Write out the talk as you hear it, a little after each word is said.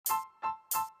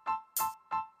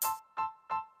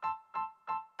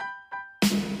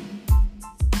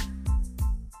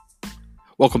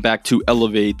Welcome back to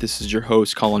Elevate. This is your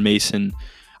host, Colin Mason.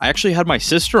 I actually had my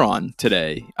sister on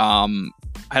today. I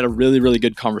had a really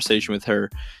good conversation with her.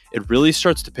 It really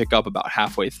starts to pick up about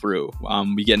halfway through.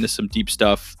 We get into some deep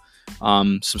stuff,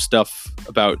 some stuff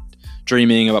about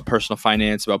dreaming, about personal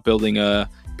finance, about building a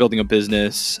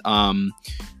business,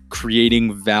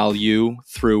 creating value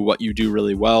through what you do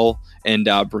really well, and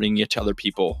bringing it to other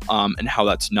people, and how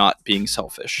that's not being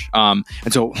selfish. And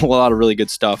so a lot of really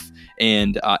good stuff.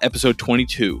 And episode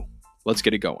 22, let's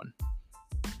get it going.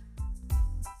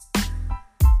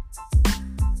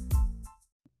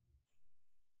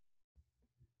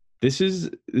 This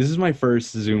is my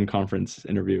first Zoom conference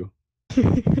interview.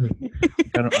 I'm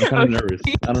kind of nervous.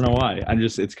 I don't know why.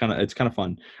 It's kind of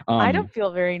fun. I don't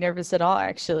feel very nervous at all,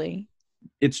 actually.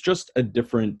 It's just a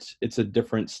different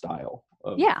style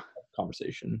of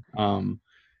conversation.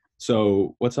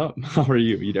 So what's up? How are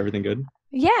you? Everything good?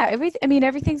 Yeah,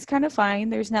 everything's kind of fine.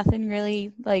 There's nothing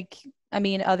really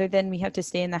other than we have to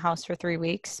stay in the house for 3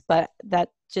 weeks, but that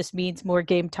just means more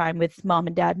game time with mom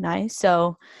and dad and I.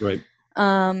 So right.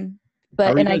 How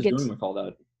are you guys doing with all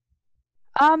that?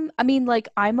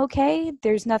 I'm okay.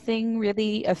 There's nothing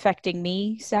really affecting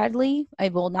me, sadly.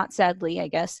 Not sadly, I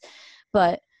guess,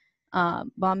 but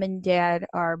mom and dad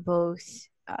are both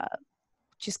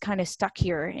just kind of stuck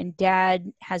here, and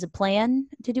dad has a plan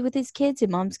to do with his kids,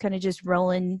 and mom's kind of just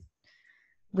rolling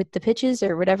with the pitches,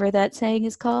 or whatever that saying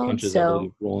is called. Punches,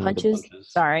 so punches.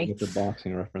 Sorry, it's a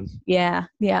boxing reference. Yeah.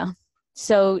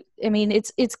 So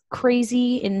it's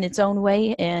crazy in its own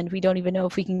way, and we don't even know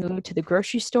if we can go to the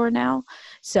grocery store now.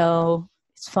 So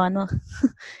it's fun.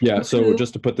 Yeah. So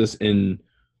just to put this in,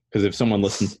 because if someone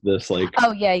listens to this, in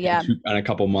a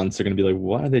couple months, they're going to be like,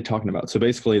 "What are they talking about?" So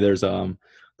basically, there's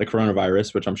the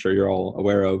coronavirus, which I'm sure you're all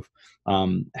aware of,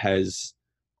 has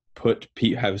put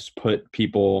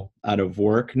people out of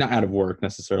work, not out of work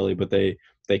necessarily, but they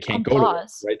can't go to work,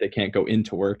 right? They can't go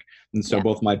into work. And so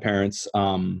both my parents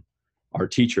are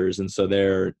teachers, and so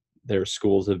their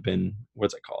schools have been,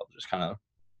 what's it called? Just kind of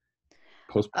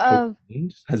postponed,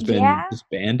 has been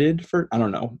disbanded for, I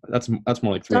don't know. That's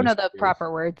more like 3 don't know the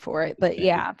proper word for it, but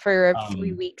for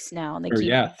 3 weeks now. And they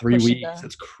 3 weeks.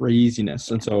 It's craziness.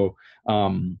 Yeah. And so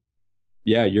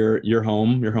you're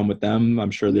home with them.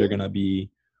 I'm sure they're gonna be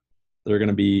going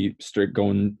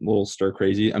a little stir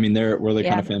crazy. I mean, we're the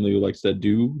kind of family who likes to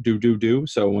do.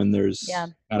 So when there's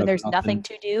nothing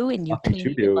to do, and you can't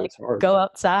even go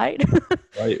outside.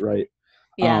 Right.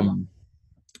 Yeah. All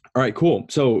right, cool.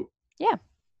 So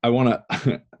I want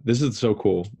to, this is so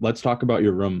cool. Let's talk about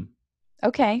your room.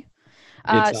 Okay.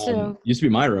 So used to be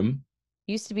my room.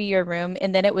 Used to be your room,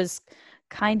 and then it was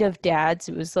kind of dad's.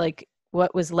 It was like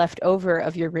what was left over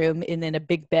of your room, and then a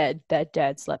big bed that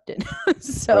dad slept in.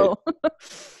 So, right.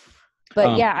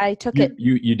 But I took it.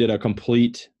 You did a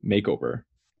complete makeover.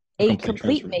 A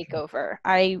complete makeover.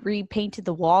 I repainted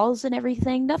the walls and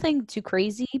everything. Nothing too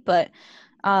crazy, but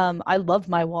I love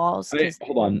my walls.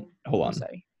 Hold on.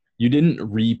 Sorry. You didn't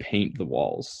repaint the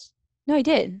walls. No, I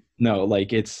did. No,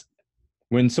 it's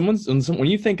when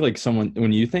you think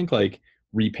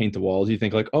repaint the walls, you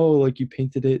think you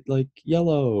painted it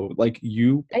yellow, I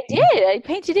did. I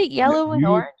painted it yellow and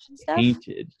orange and stuff.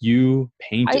 You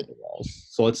painted the walls.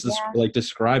 So let's just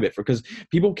describe it, because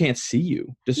people can't see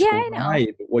you.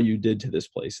 Describe what you did to this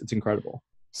place. It's incredible.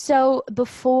 So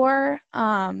before,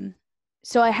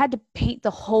 so I had to paint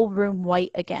the whole room white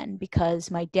again,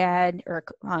 because my dad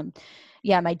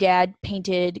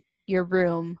painted your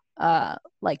room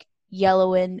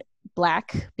yellow and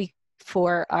black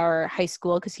for our high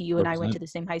school, because you and I went to the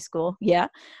same high school.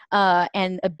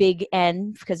 And a big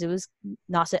N, because it was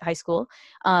Nauset High School.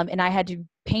 And I had to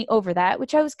paint over that,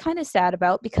 which I was kind of sad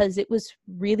about, because it was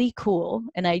really cool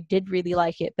and I did really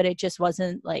like it, but it just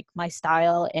wasn't like my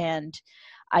style, and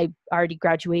I already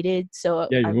graduated. So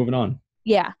you're moving on.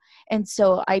 Yeah. And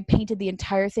so I painted the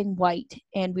entire thing white,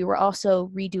 and we were also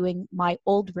redoing my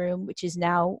old room, which is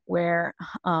now where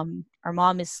our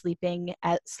mom is sleeping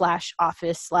at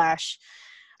 /office/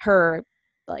 her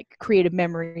creative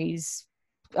memories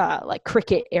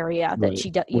cricket area that she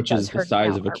does. Which is the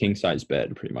size of a king size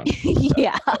bed, pretty much.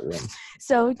 Yeah.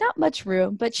 So not much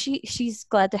room, but she's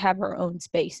glad to have her own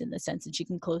space, in the sense that she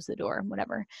can close the door and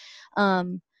whatever.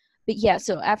 But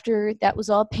so after that was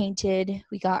all painted,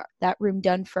 we got that room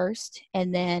done first.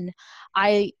 And then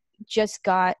I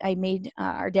made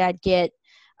our dad get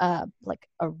a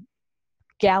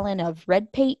gallon of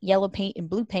red paint, yellow paint, and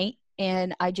blue paint.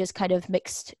 And I just kind of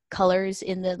mixed colors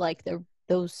in the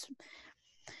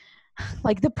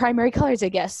primary colors, I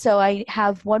guess. So I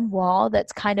have one wall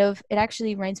that's it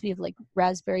actually reminds me of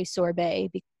raspberry sorbet,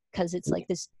 because it's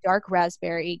this dark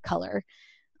raspberry color.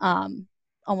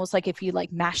 almost like if you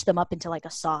like mash them up into like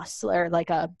a sauce or like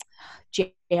a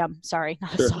jam, sorry,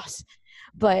 not a Sure. sauce.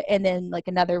 But and then like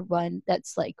another one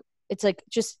that's like it's like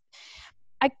just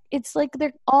it's like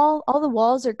they're all the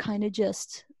walls are kind of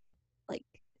just like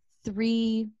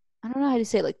three, I don't know how to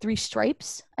say it, like three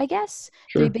stripes, I guess.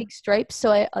 Three Sure. big stripes.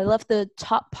 So I left the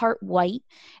top part white,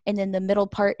 and then the middle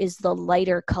part is the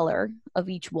lighter color of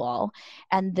each wall.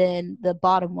 And then the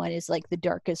bottom one is like the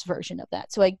darkest version of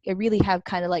that. So I really have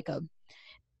kind of like a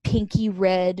pinky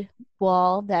red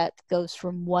wall that goes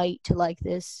from white to like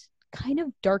this kind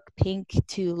of dark pink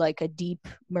to like a deep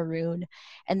maroon.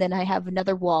 And then I have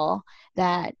another wall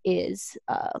that is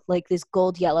like this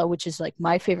gold yellow, which is like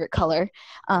my favorite color,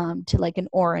 to like an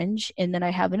orange. And then I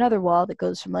have another wall that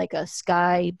goes from like a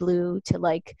sky blue to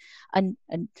like a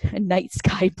night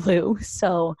sky blue.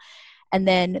 So, and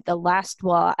then the last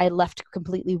wall I left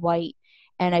completely white,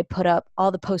 and I put up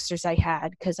all the posters I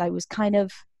had because I was kind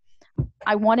of,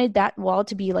 I wanted that wall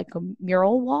to be like a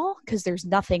mural wall because there's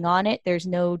nothing on it. There's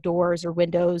no doors or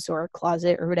windows or a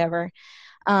closet or whatever.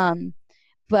 Um,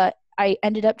 but I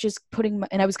ended up just putting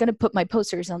and I was going to put my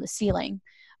posters on the ceiling,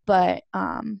 but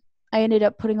I ended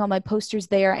up putting all my posters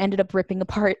there. I ended up ripping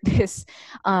apart this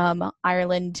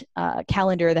Ireland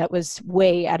calendar that was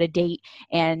way out of date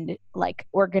and like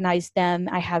organized them.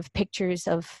 I have pictures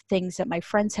of things that my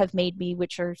friends have made me,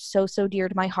 which are so, so dear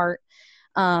to my heart.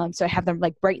 So I have them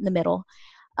like right in the middle.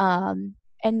 And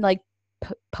like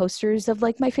posters of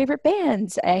like my favorite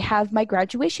bands. I have my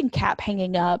graduation cap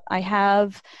hanging up. I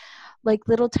have like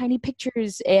little tiny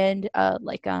pictures and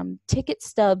ticket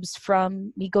stubs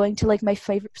from me going to like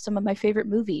some of my favorite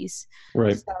movies.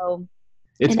 Right. So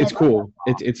It's and I it's love them cool.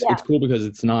 all. It's Yeah. cool because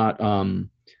it's not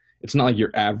like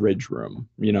your average room,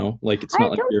 you know? Like it's I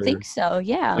not like don't your think so.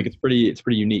 Yeah. like it's pretty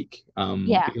unique.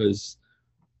 Yeah. Because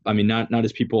I mean not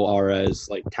as people are as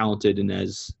like talented and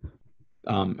as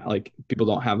like people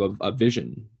don't have a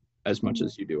vision as much Mhm.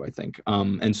 as you do, I think.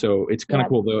 And so it's kind of Yeah.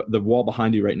 cool. The wall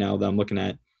behind you right now that I'm looking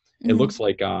at, it Mhm. looks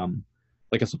like a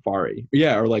safari.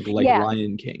 Yeah, or like Yeah.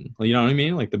 Lion King. You know what I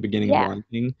mean? Like the beginning of Yeah. Lion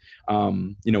King.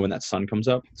 When that sun comes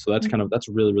up. So Mhm. that's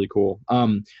really, really cool.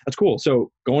 That's cool.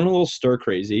 So going a little stir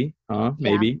crazy, Yeah.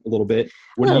 maybe a little bit. A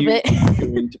What are little you bit.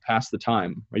 doing to pass the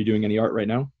time? Are you doing any art right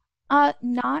now?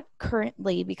 Not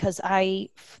currently because the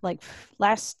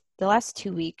last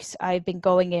 2 weeks I've been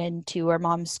going into our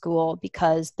mom's school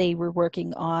because they were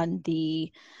working on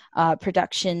the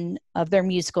production of their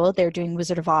musical. They're doing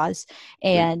Wizard of Oz, Sweet.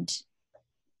 and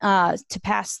to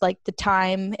pass like the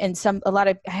time and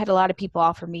I had a lot of people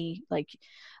offer me like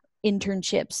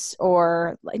internships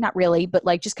or like not really but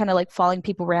like just kind of like following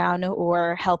people around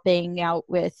or helping out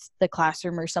with the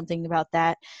classroom or something about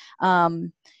that,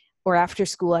 um, or after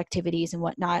school activities and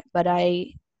whatnot. But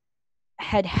I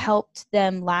had helped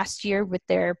them last year with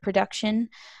their production,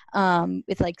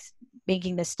 with like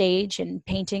making the stage and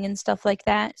painting and stuff like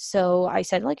that. So I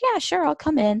said like, yeah, sure, I'll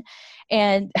come in.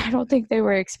 And I don't think they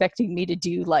were expecting me to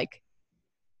do like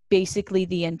basically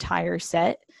the entire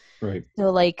set. Right. So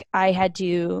like I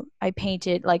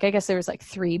painted, like I guess there was like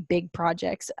three big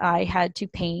projects. I had to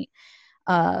paint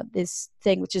this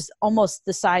thing which is almost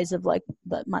the size of like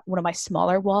one of my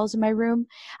smaller walls in my room.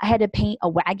 I had to paint a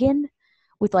wagon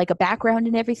with like a background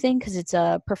and everything because it's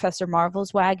a Professor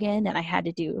Marvel's wagon, and I had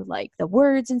to do like the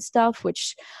words and stuff,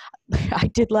 which I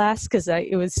did last because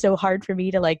it was so hard for me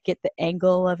to like get the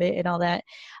angle of it and all that.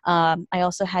 I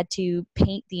also had to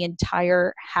paint the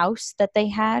entire house that they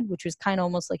had, which was kind of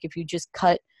almost like if you just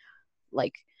cut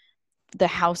like the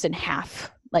house in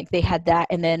half. Like they had that,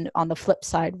 and then on the flip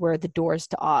side were the doors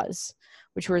to Oz,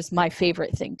 which was my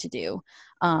favorite thing to do.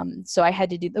 So I had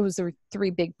to do those were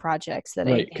three big projects that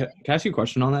I Right. did. Can I ask you a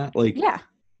question on that? Like, Yeah,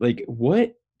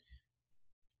 what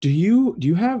do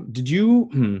you have did you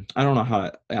I don't know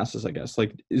how to ask this, I guess.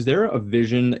 Like, is there a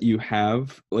vision that you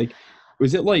have? Like,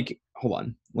 was it like, hold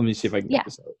on, let me see if I can yeah, get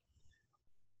this out.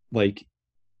 Like,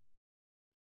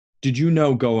 did you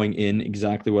know going in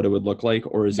exactly what it would look like,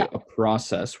 or is no, it a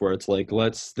process where it's like,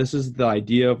 this is the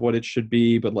idea of what it should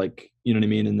be, but like, you know what I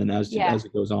mean? And then yeah. as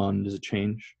it goes on, does it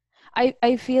change?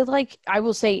 I feel like I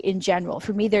will say in general,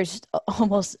 for me, there's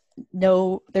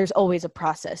always a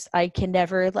process. I can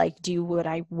never like do what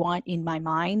I want in my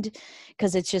mind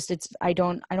because I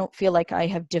don't feel like I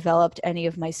have developed any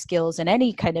of my skills in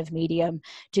any kind of medium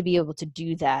to be able to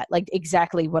do that, like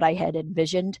exactly what I had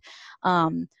envisioned.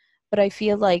 Um, but I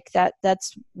feel like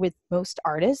that's with most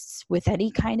artists with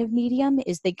any kind of medium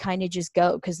is they kind of just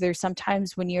go because there's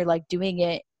sometimes when you're like doing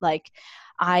it, like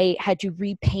I had to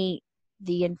repaint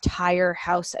the entire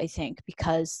house, I think,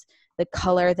 because the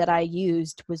color that I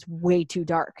used was way too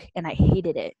dark and I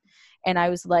hated it. And I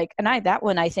was like, that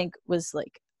one I think was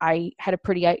like, I had a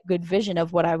pretty good vision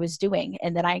of what I was doing.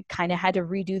 And then I kind of had to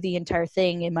redo the entire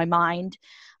thing in my mind,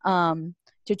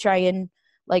 to try and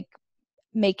like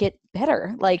make it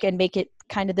better, like, and make it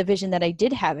kind of the vision that I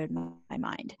did have in my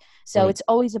mind. So Right. it's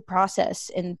always a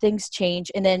process and things change.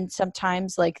 And then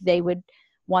sometimes like they would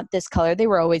want this color. They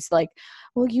were always like,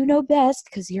 well, you know best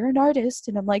because you're an artist.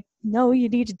 And I'm like, no, you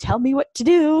need to tell me what to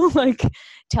do. Like,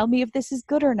 tell me if this is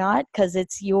good or not because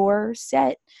it's your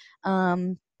set.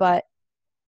 But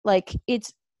like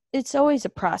it's always a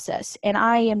process. And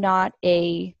I am not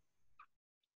in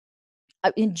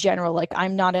general, like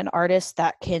I'm not an artist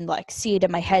that can like see it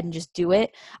in my head and just do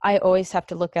it. I always have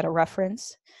to look at a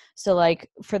reference. So like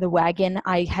for the wagon,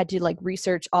 I had to like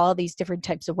research all these different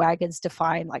types of wagons to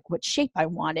find like what shape I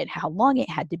wanted, how long it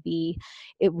had to be,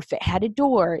 if it had a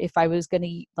door, if I was going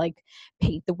to like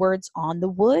paint the words on the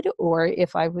wood, or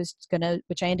if I was going to,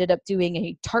 which I ended up doing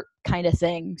a tarp kind of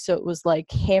thing. So it was like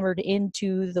hammered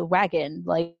into the wagon.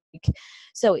 Like,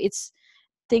 so it's,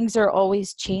 things are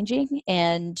always changing,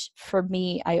 and for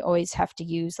me I always have to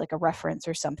use like a reference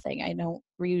or something. I don't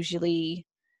usually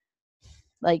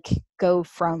like go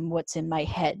from what's in my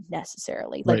head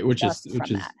necessarily, like Right. Which is, just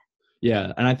from that.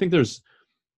 yeah. And I think I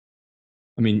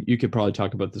mean, you could probably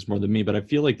talk about this more than me, but I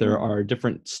feel like there are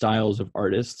different styles of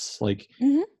artists,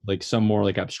 Mm-hmm. like some more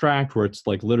like abstract, where it's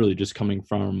like literally just coming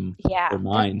from Yeah, their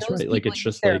minds, those right? Like people it's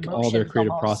use just their like all their emotions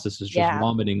creative almost. process is just Yeah.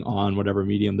 vomiting on whatever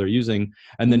medium they're using.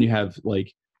 And then Mm-hmm. you have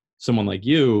like someone like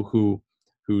you who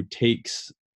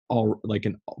takes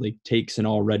takes an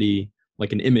already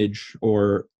like an image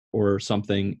or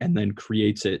something and then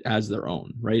creates it as their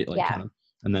own, right? Like Yeah. kind of,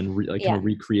 and then kind Yeah. of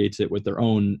recreates it with their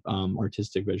own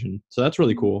artistic vision. So that's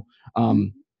really cool. Mm-hmm.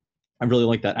 I really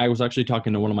like that. I was actually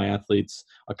talking to one of my athletes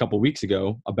a couple weeks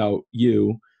ago about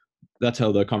you. That's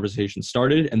how the conversation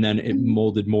started, and then it Mm-hmm.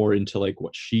 molded more into like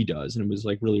what she does, and it was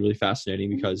like really really fascinating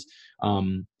because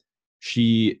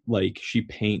she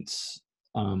paints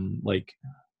like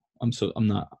I'm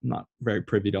not very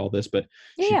privy to all this, but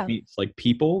she Yeah. paints like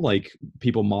people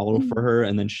model for Mm-hmm. her,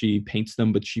 and then she paints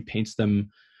them, but she paints them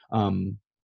um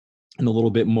in a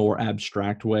little bit more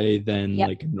abstract way than Yep.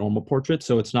 like a normal portrait.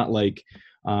 So it's not like It's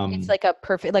um like a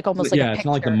perfect, like almost like a yeah, it's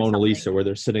not like picture the or Mona something. Lisa where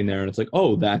they're sitting there and it's like,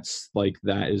 oh, that's like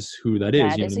that is who that is.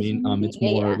 That You know is what I a mean? human being. It's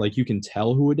Yeah. more Yeah. like you can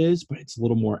tell who it is, but it's a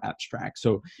little more abstract.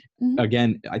 So Mm-hmm.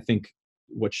 again, I think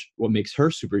what makes her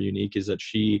super unique is that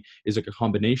she is like a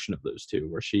combination of those two,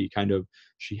 where she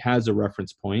has a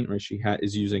reference point, right?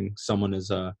 Is using someone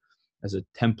as a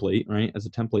template, right? As a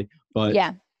template, but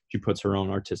Yeah. she puts her own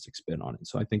artistic spin on it.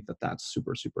 So I think that that's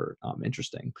super super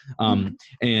interesting. Mm-hmm.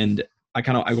 And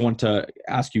I want to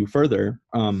ask you further.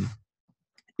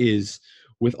 Is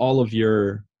with all of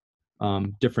your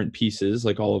different pieces,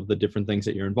 like all of the different things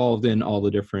that you're involved in, all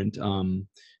the different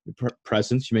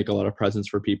presents, you make a lot of presents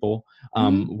for people.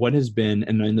 Mm-hmm. What has been,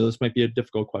 and I know this might be a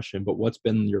difficult question, but what's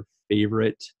been your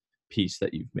favorite piece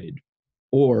that you've made?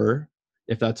 Or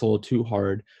if that's a little too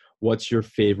hard, what's your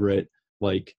favorite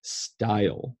like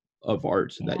style of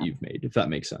art that Yeah. you've made, if that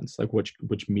makes sense? Like which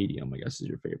medium, I guess, is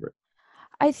your favorite?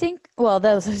 I think, well,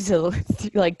 those are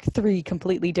like three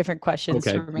completely different questions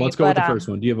Okay, for me. let's go with But the first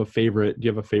one. Do you have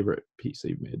a favorite piece that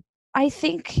you've made? I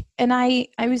think, and I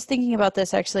was thinking about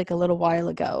this actually like a little while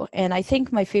ago, and I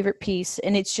think my favorite piece,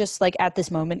 and it's just like at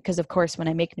this moment, because of course when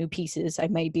I make new pieces, I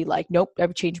may be like, nope,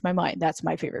 I've changed my mind. That's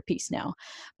my favorite piece now.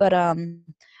 But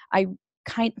I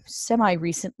kind of semi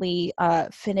recently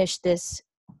finished this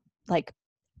like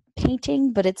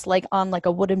painting, but it's like on like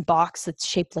a wooden box that's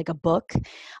shaped like a book.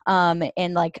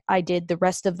 And like I did the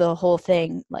rest of the whole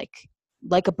thing like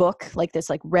a book, like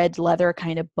this like red leather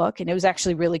kind of book. And it was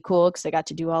actually really cool because I got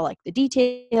to do all like the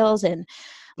details, and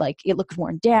like it looked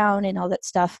worn down and all that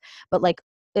stuff. But like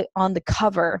on the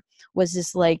cover was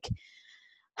this like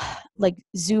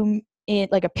zoom in,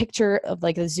 like a picture of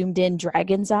like a zoomed in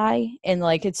dragon's eye, and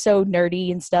like it's so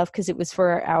nerdy and stuff because it was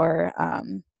for our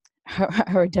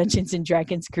Dungeons and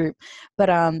Dragons group. But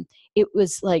it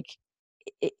was like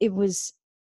it was,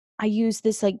 I used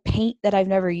this like paint that I've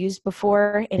never used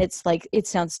before, and it's like, it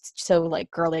sounds so like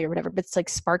girly or whatever, but it's like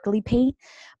sparkly paint,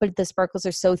 but the sparkles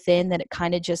are so thin that it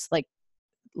kind of just like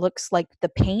looks like the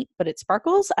paint, but it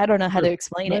sparkles. I don't know how to Sure.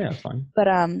 explain No, it. yeah, it's fine. But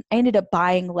I ended up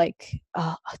buying like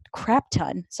a crap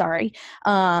ton, sorry,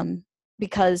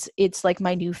 because it's like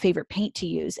my new favorite paint to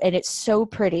use, and it's so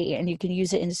pretty, and you can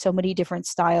use it in so many different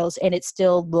styles, and it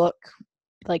still look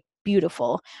like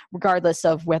beautiful regardless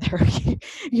of whether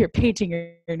you're painting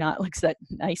or not. Looks that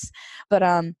nice. But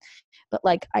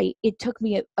like it took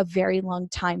me a very long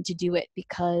time to do it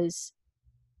because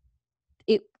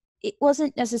it it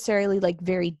wasn't necessarily like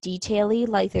very detaily,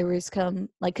 like there was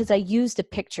because I used a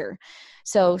picture.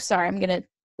 So sorry, I'm gonna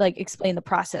like explain the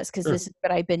process because Sure. this is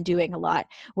what I've been doing a lot.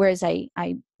 Whereas I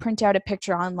print out a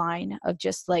picture online of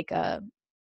just like a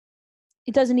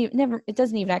it doesn't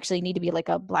even actually need to be like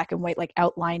a black and white like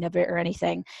outline of it or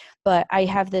anything, but I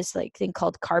have this like thing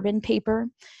called carbon paper.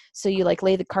 So you like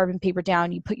lay the carbon paper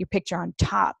down, you put your picture on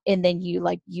top, and then you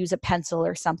like use a pencil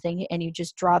or something and you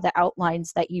just draw the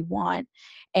outlines that you want,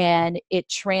 and it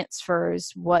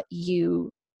transfers what you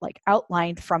like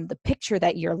outlined from the picture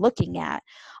that you're looking at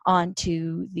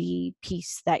onto the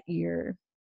piece that you're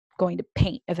going to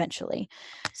paint eventually.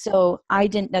 So I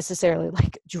didn't necessarily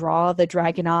like draw the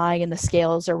dragon eye and the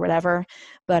scales or whatever,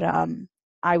 but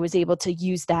I was able to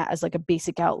use that as like a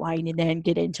basic outline and then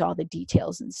get into all the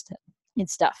details and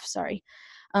stuff. Sorry.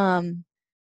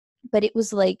 But it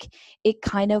was like it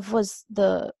kind of was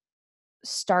the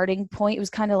starting point. It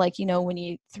was kind of like, when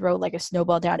you throw like a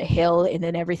snowball down a hill and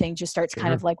then everything just starts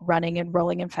kind of like running and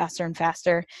rolling and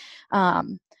faster.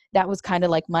 That was kind of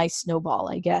like my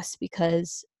snowball, I guess,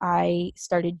 because I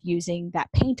started using that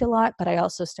paint a lot, but I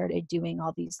also started doing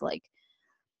all these like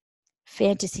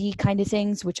fantasy kind of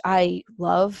things, which I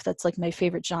love. That's like my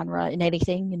favorite genre in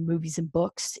anything, in movies and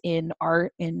books, in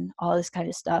art, in all this kind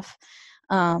of stuff.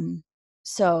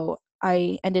 So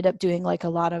I ended up doing like a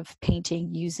lot of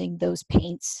painting using those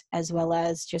paints, as well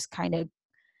as just kind of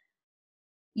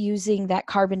using that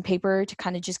carbon paper to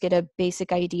kind of just get a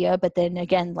basic idea. But then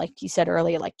again, like you said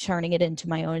earlier, like turning it into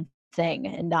my own thing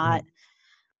and not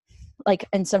like,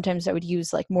 and sometimes I would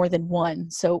use like more than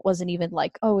one. So it wasn't even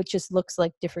like, oh, it just looks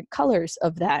like different colors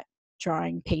of that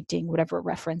drawing, painting, whatever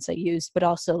reference I used, but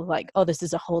also like, oh, this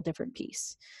is a whole different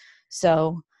piece.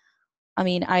 So I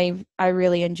mean, I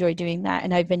really enjoy doing that,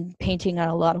 and I've been painting on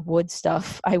a lot of wood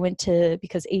stuff. I went to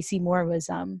because AC Moore was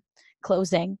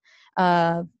closing.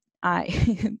 I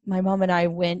my mom and I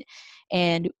went,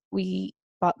 and we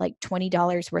bought like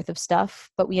 $20 worth of stuff,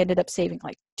 but we ended up saving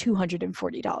like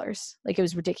 $240. Like it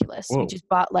was ridiculous. Whoa. We just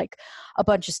bought like a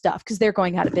bunch of stuff because they're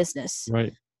going out of business,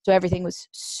 Right. so everything was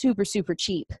super super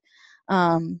cheap.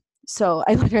 So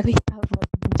I literally have like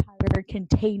an entire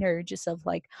container just of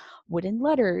like wooden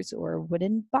letters or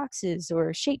wooden boxes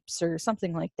or shapes or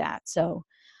something like that. So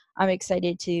I'm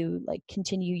excited to like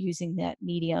continue using that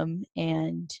medium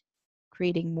and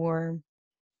creating more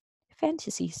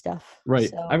fantasy stuff. Right.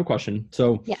 So I have a question.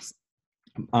 So yes.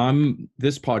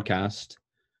 this podcast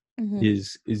Mhm.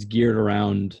 is geared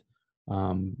around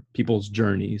people's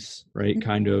journeys, right? Mhm.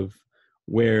 Kind of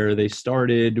where they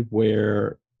started,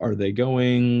 where are they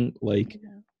going, like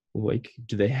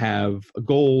do they have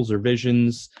goals or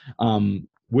visions?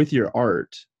 With your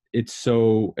art, it's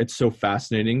so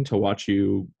fascinating to watch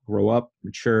you grow up,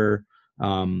 mature,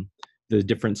 the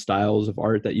different styles of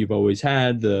art that you've always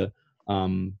had,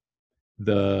 um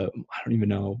I don't even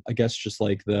know, I guess just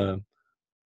like the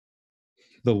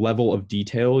level of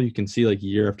detail you can see like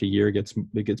year after year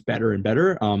it gets better and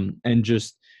better. And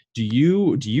just do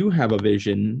you have a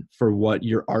vision for what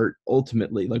your art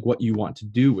ultimately, like what you want to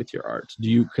do with your art?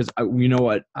 Do you, because you know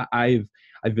what, I've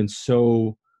been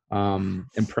so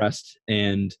impressed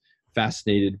and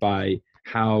fascinated by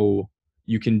how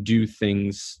you can do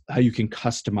things, how you can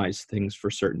customize things for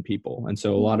certain people. And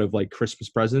so a lot of like Christmas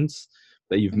presents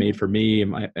that you've made for me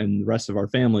and the rest of our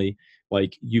family,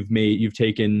 like you've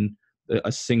taken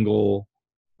a single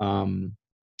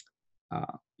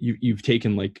you've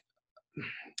taken like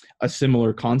a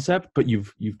similar concept, but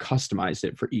you've customized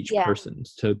it for each Yeah. person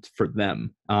for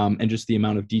them, and just the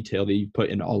amount of detail that you put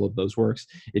in all of those works,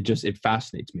 it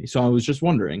fascinates me. So I was just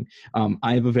wondering,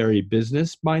 I have a very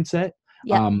business mindset.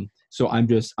 Yep. So I'm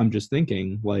just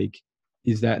thinking, like,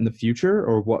 is that in the future,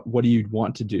 or what do you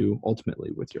want to do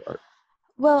ultimately with your art?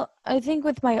 Well, I think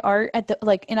with my art at the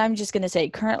like, and I'm just gonna say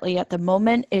currently at the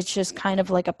moment, it's just kind of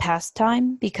like a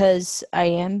pastime because I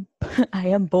am I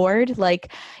am bored.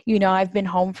 Like, I've been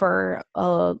home for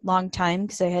a long time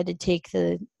because I had to take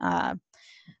the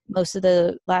most of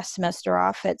the last semester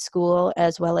off at school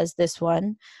as well as this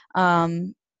one.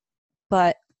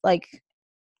 But like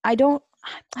I don't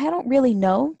really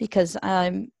know because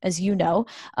as you know,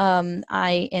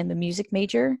 I am a music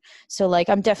major. So like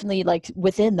I'm definitely like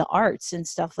within the arts and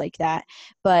stuff like that.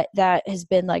 But that has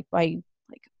been like my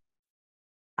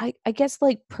like I guess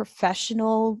like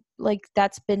professional, like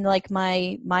that's been like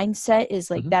my mindset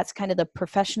is like Mhm. that's kind of the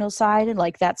professional side, and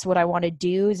like that's what I want to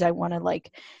do is I want to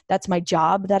like that's my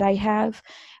job that I have.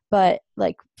 But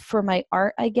like for my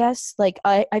art, I guess like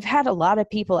I've had a lot of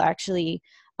people actually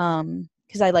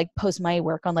because I like post my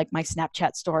work on like my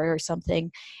Snapchat story or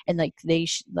something, and like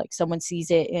like someone sees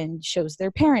it and shows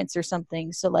their parents or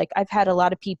something. So like I've had a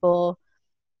lot of people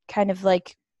kind of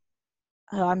like,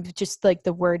 oh, I'm just like,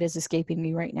 the word is escaping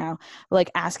me right now,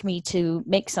 like ask me to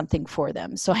make something for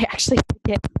them. So I actually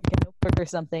get like a notebook or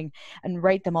something and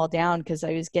write them all down because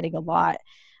I was getting a lot.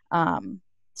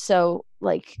 So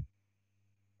like,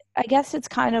 I guess it's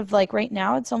kind of like right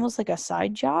now it's almost like a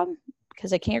side job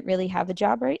because I can't really have a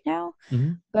job right now.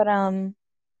 Mm-hmm. But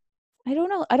I don't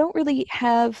know. I don't really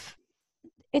have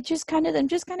it. Just kind of, I'm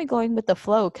just kind of going with the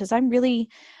flow because I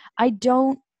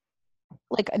don't,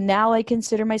 like, now I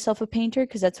consider myself a painter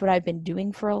because that's what I've been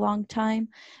doing for a long time.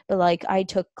 But like I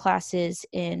took classes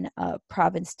in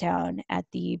Provincetown at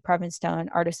the Provincetown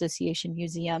Art Association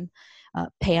Museum,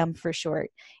 PAM for short,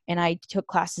 and I took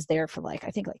classes there for like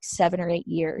I think like 7 or 8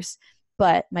 years.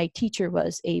 But my teacher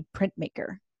was a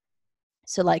printmaker,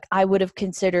 so like I would have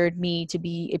considered me to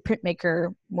be a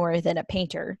printmaker more than a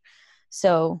painter.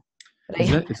 So, but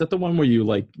Is that the one where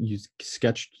you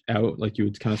sketched out, like you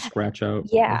would kind of scratch out? Or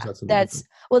is yeah, that something that's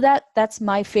different? well, that's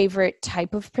my favorite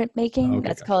type of Oh, printmaking. okay,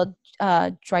 That's gotcha.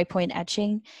 called dry point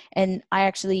etching, and I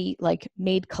actually like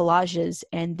made collages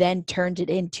and then turned it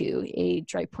into a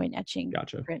dry point etching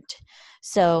Gotcha. print.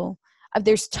 So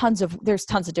there's tons of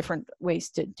different ways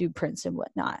to do prints and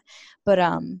whatnot, but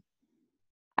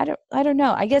I don't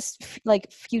know. I guess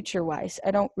like future wise,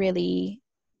 I don't really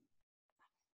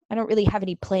have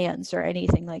any plans or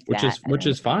anything like that. I Which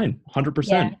don't. is fine, Yeah.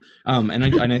 100%. And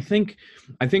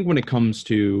I think when it comes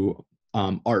to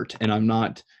art, and I'm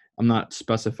not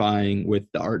specifying with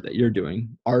the art that you're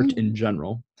doing, art Mhm. in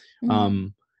general. Mhm.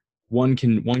 Um, one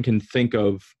can think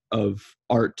of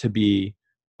art to be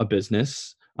a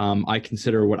business. I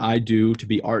consider what I do to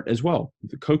be art as well.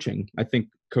 The coaching, I think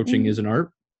coaching Mhm. is an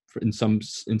art in some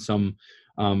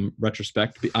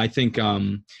retrospect. I think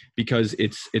because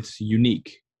it's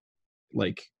unique,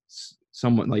 like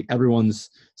someone, like everyone's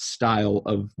style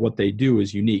of what they do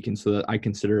is unique, and so that I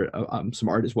consider it some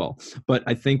art as well. But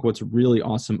I think what's really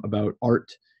awesome about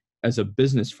art as a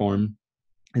business form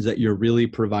is that you're really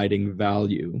providing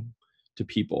value to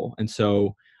people. And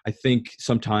so I think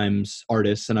sometimes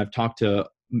artists, and I've talked to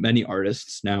many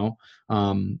artists now,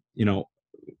 you know,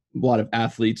 a lot of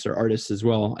athletes are artists as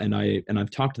well, and I've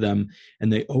talked to them,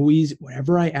 and they always,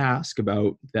 whenever I ask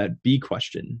about that B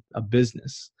question, a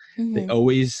business, they Mhm.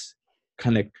 always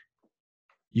kind of,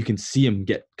 you can see them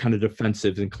get kind of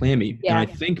defensive and clammy. And I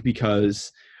Yeah. think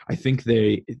because I think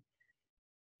they're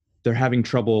having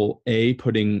trouble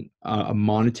putting a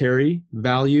monetary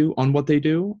value on what they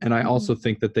do, and I Mhm. also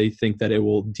think that they think that it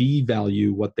will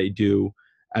devalue what they do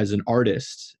as an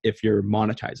artist if you're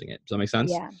monetizing it. Does that make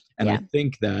sense? Yeah. And I Yeah.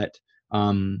 think that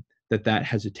that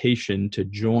hesitation to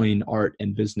join art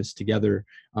and business together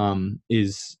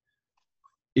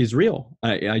is real.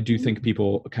 I do think Mhm.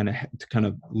 people kind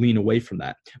of lean away from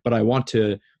that. But I want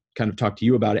to kind of talk to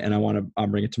you about it, and I want to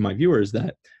bring it to my viewers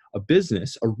that a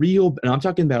business, a real, and I'm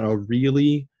talking about a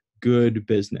really good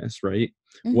business, right?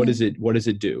 Mhm. What does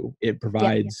it do? It Yeah.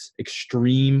 provides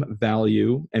extreme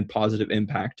value and positive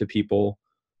impact to people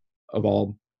of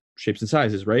all shapes and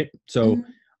sizes, right? So Mhm.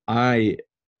 I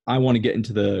I want to get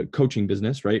into the coaching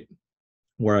business, right?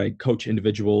 Where I coach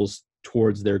individuals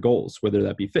towards their goals, whether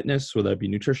that be fitness, whether that be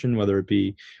nutrition, whether it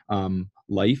be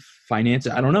life, finance.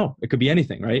 I don't know. It could be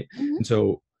anything, right? Mhm. And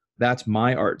so that's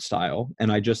my art style.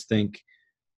 And I just think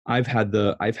I've had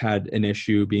an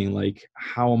issue being like,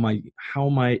 how am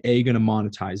I A, going to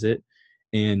monetize it,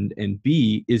 and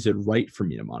B, is it right for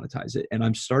me to monetize it? And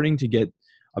I'm starting to get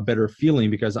a better feeling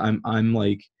because I'm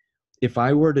like, if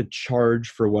I were to charge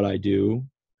for what I do,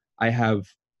 I have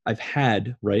I've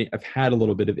had a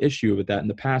little bit of issue with that in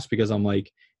the past because I'm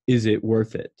like, is it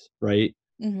worth it, right?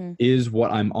 Mhm. Is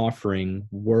what I'm offering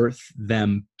worth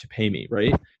them to pay me,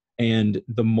 right? And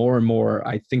the more and more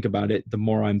I think about it, the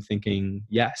more I'm thinking,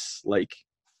 yes, like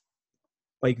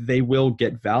they will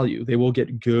get value. They will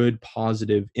get good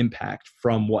positive impact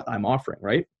from what I'm offering,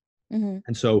 right? Mhm.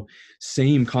 And so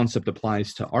same concept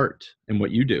applies to art, and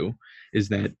what you do is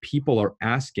that people are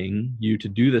asking you to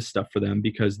do this stuff for them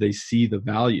because they see the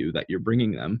value that you're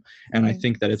bringing them. And I Mhm.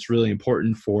 think that it's really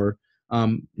important for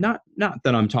not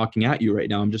that I'm talking at you right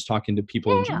now, I'm just talking to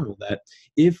people in Yeah. general, that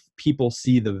if people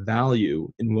see the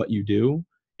value in what you do,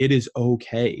 it is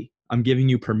okay. I'm giving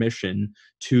you permission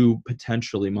to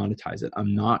potentially monetize it.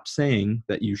 I'm not saying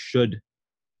that you should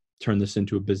turn this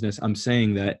into a business. I'm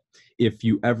saying that if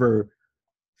you ever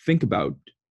think about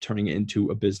turning it into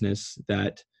a business,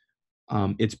 that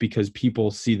it's because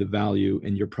people see the value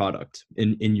in your product,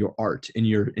 in your art, in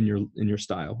your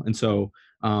style. And so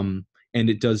and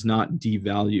it does not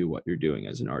devalue what you're doing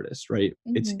as an artist, right?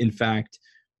 It's Mhm. in fact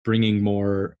bringing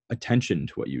more attention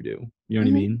to what you do. You know what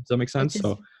I Mhm. mean? Does that make sense? Which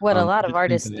is So what a I lot of just think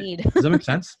artists that need. does that make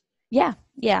sense? Yeah.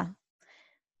 Yeah.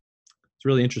 It's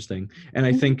really interesting, and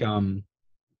I Mhm. think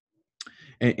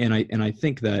and I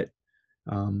think that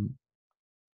um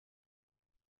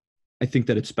I think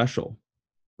that it's special,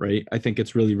 right? I think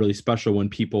it's really, really special when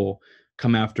people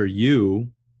come after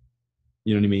you,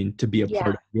 you know what I mean, to be a part Yeah.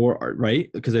 of your art,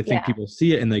 right? Because I think Yeah. people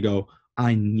see it and they go,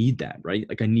 I need that, right?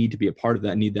 Like I need to be a part of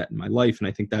that, I need that in my life. And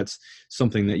I think that's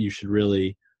something that you should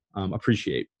really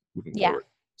appreciate moving Yeah. forward.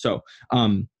 So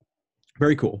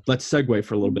very cool. Let's segue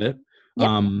for a little Mhm. bit.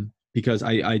 Yep. Because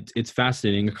it's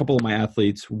fascinating. A couple of my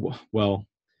athletes, well,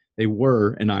 they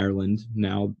were in Ireland.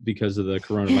 Now because of the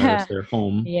coronavirus, Yeah. they're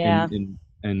home Yeah.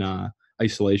 in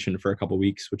isolation for a couple of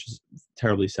weeks, which is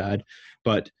terribly sad.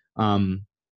 But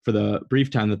for the brief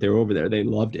time that they were over there, they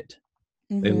loved it.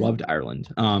 They Mhm. loved Ireland,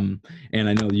 and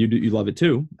I know you love it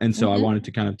too. And so I Mhm. wanted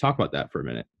to kind of talk about that for a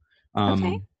minute.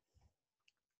 Okay.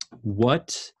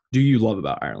 What do you love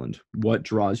about Ireland? What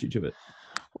draws you to it?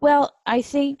 Well, I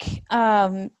think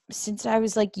since I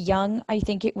was like young, I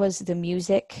think it was the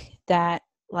music that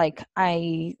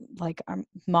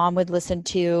mom would listen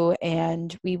to,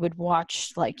 and we would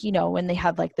watch, like, when they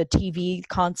had like the TV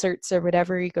concerts or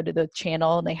whatever. You go to the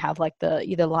channel and they have like the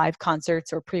either live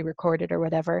concerts or pre-recorded or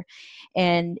whatever,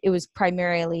 and it was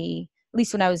primarily, at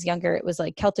least when I was younger, it was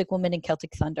like Celtic Woman and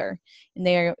Celtic Thunder,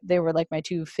 and they were like my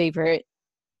two favorite.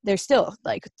 They're still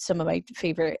like some of my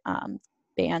favorite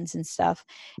bands and stuff.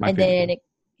 My And favorite then too.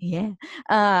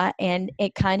 and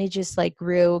it kind of just like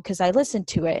grew because I listened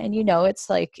to it, and it's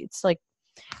like it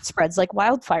spreads like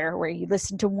wildfire, where you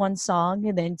listen to one song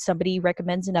and then somebody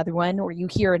recommends another one, or you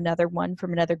hear another one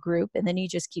from another group, and then you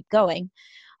just keep going.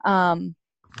 um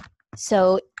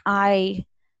so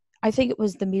I think it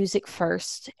was the music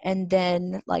first, and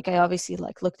then like I obviously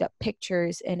like looked up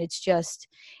pictures, and it's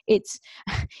it's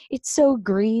so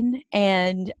green,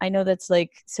 and I know that's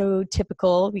like so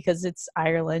typical because it's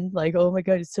Ireland, like, oh my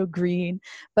god, it's so green,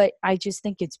 but I just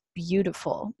think it's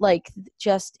beautiful. Like,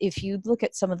 just if you look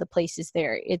at some of the places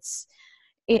there,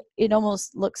 it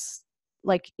almost looks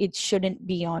like it shouldn't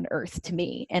be on earth to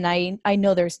me. And I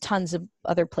know there's tons of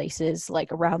other places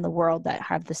like around the world that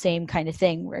have the same kind of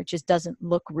thing where it just doesn't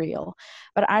look real.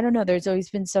 But I don't know, there's always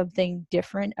been something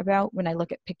different about when I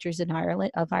look at pictures in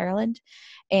Ireland.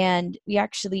 And we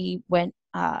actually went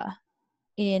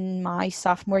in my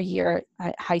sophomore year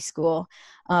at high school,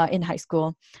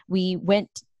 we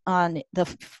went on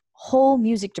whole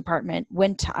music department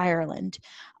went to Ireland.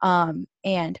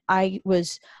 And I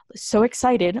was so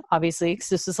excited, obviously, because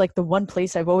this is like the one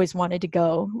place I've always wanted to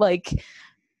go, like,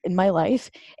 in my life.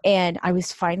 And I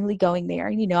was finally going there.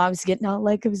 And, I was getting all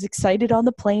like, I was excited on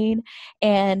the plane.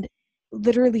 And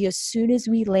literally, as soon as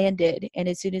we landed and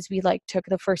as soon as we like took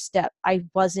the first step, I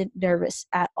wasn't nervous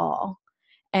at all.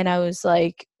 And I was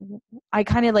like, I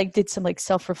kind of like did some like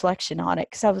self-reflection on it,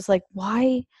 because I was like,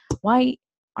 why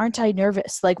aren't I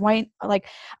nervous? Like, why? Like,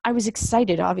 I was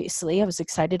excited, obviously I was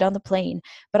excited on the plane,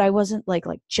 but I wasn't like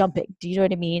jumping. Do you know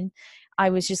what I mean?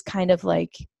 I was just kind of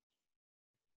like,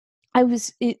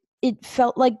 it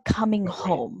felt like coming Felt right.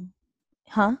 home.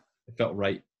 Huh? It felt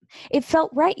right. It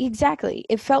felt right. Exactly,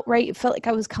 it felt right. It felt like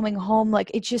I was coming home.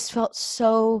 Like, it just felt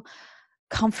so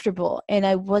comfortable, and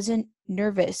I wasn't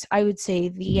nervous, I would say,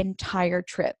 the entire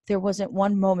trip. There wasn't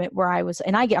one moment where I was,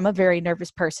 and I'm a very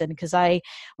nervous person, because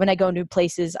when I go new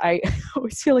places, I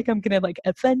always feel like I'm gonna like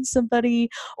offend somebody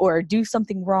or do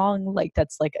something wrong, like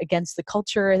that's like against the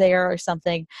culture there or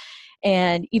something.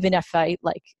 And even if I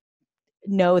like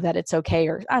know that it's okay,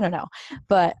 or I don't know,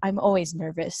 but I'm always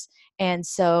nervous. And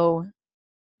so,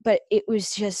 but it was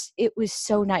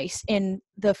so nice. And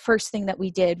the first thing that we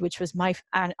did, which was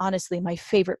honestly my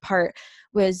favorite part,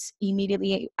 was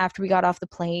immediately after we got off the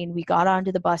plane, we got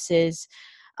onto the buses.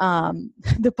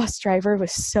 The bus driver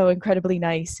was so incredibly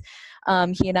nice.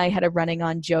 He and I had a running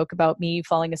on joke about me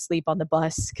falling asleep on the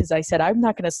bus, because I said, I'm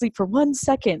not going to sleep for 1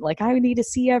 second, like I need to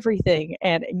see everything,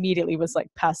 and immediately was like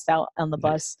passed out on the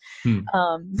Nice. bus.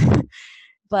 um,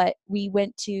 but we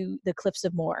went to the Cliffs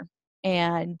of Moher,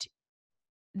 and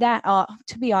that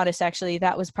to be honest, actually,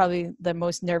 that was probably the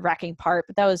most nerve-wracking part,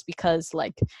 but that was because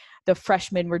like the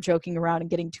freshmen were joking around and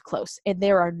getting too close, and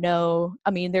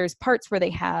there's parts where they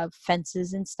have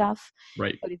fences and stuff,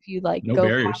 Right. but if you like No go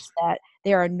barriers. past that,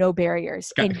 there are no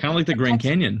barriers. Kind And of like the Grand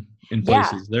sometimes, Canyon in yeah,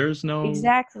 places. There's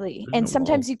exactly. And no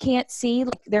sometimes walls. you can't see,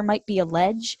 like there might be a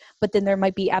ledge, but then there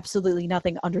might be absolutely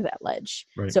nothing under that ledge.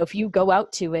 Right. So if you go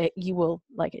out to it, you will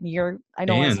like, and I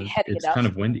don't want to say And heading it it's up. kind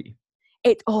of windy.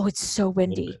 Oh, it's so A little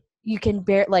windy. bit. you can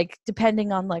bear, like,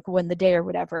 depending on like when the day or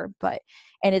whatever,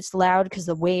 and it's loud because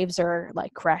the waves are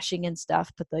like crashing and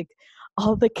stuff, but like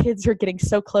all the kids are getting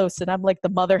so close, and I'm like the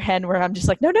mother hen where I'm just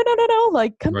like, no, no, no, no, no,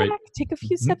 like, come Right. back, take a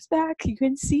few Mhm. steps back, you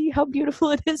can see how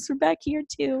beautiful it is from back here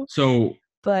too. So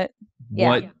But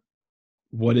yeah.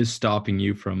 what is stopping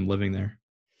you from living there?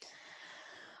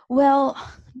 Well,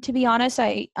 to be honest,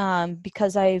 I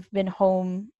because I've been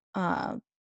home on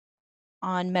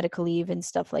medical leave and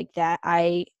stuff like that,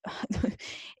 I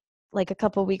like a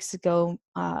couple weeks ago,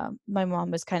 my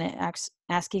mom was kind of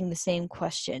asking the same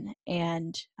question,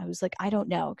 and I was like, I don't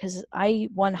know, because I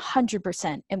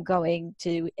 100% am going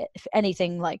to, if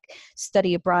anything, like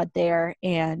study abroad there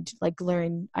and like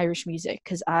learn Irish music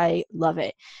because I love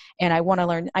it, and I want to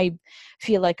learn. I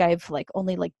feel like I've like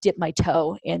only like dipped my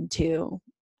toe into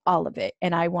all of it,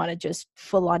 and I want to just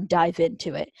full on dive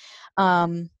into it.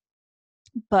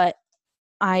 But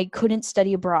I couldn't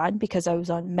study abroad because I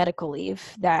was on medical leave,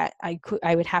 that I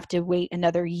would have to wait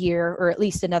another year or at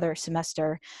least another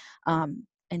semester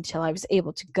until I was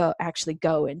able to actually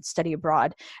go and study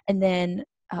abroad. And then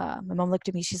my mom looked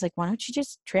at me, she's like, why don't you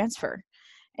just transfer?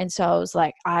 And so I was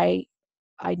like, I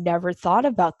never thought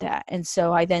about that. And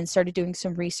so I then started doing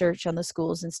some research on the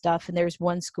schools and stuff. And there's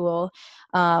one school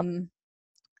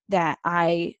that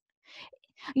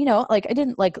like I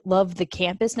didn't like love the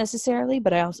campus necessarily,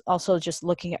 but I was also just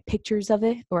looking at pictures of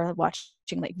it or watching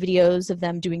like videos of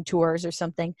them doing tours or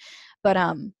something.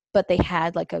 But they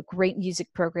had like a great music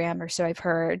program, or so I've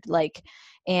heard, like,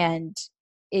 and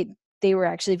it they were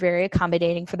actually very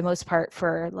accommodating for the most part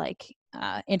for like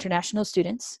international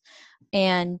students.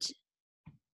 And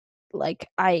like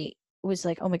I was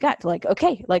like, oh my god, like,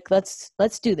 okay, like let's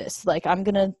do this, like I'm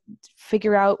gonna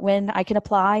figure out when I can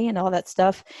apply and all that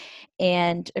stuff.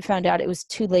 And I found out it was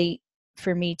too late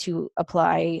for me to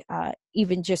apply,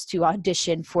 even just to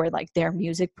audition for like their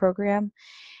music program.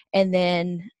 And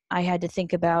then I had to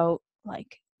think about,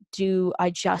 like, do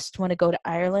I just want to go to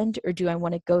Ireland, or do I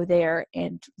want to go there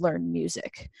and learn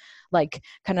music? Like,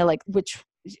 kind of like, which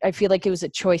I feel like it was a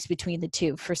choice between the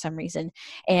two for some reason.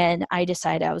 And I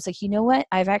decided, I was like, you know what?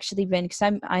 I've actually been, because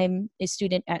I'm a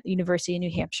student at University of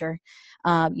New Hampshire,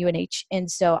 UNH. And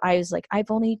so I was like,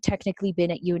 I've only technically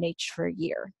been at UNH for a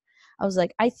year. I was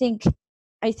like, I think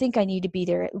I need to be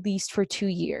there at least for 2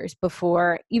 years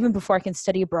even before I can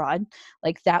study abroad.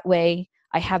 Like, that way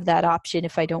I have that option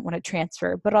if I don't want to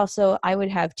transfer. But also I would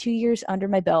have 2 years under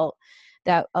my belt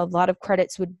that a lot of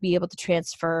credits would be able to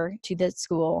transfer to the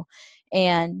school.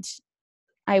 And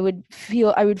I would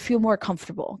feel more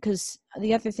comfortable, because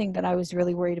the other thing that I was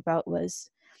really worried about was,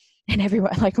 and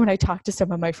everyone, like when I talked to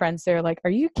some of my friends, they're like,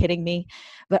 are you kidding me?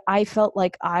 But I felt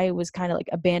like I was kind of like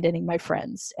abandoning my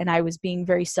friends, and I was being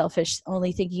very selfish,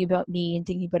 only thinking about me and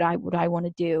thinking about what I want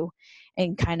to do,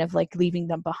 and kind of like leaving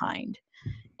them behind.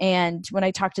 And when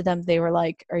I talked to them, they were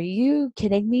like, are you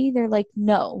kidding me? They're like,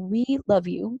 no, we love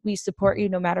you. We support you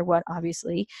no matter what,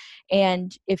 obviously.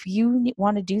 And if you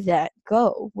want to do that,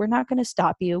 go. We're not going to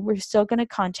stop you. We're still going to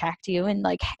contact you and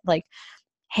like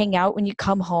hang out when you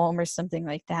come home or something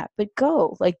like that. But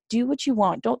go, like, do what you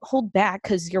want. Don't hold back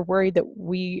because you're worried that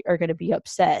we are going to be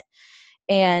upset.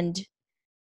 And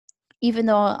even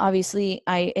though obviously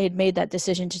I had made that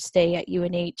decision to stay at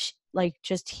UNH, like,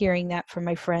 just hearing that from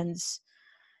my friends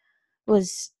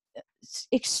was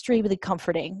extremely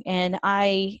comforting. And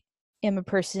I am a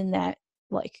person that,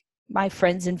 like, my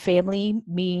friends and family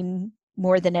mean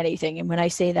more than anything. And when I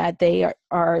say that, they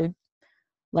are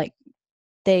like,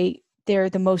 they're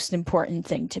the most important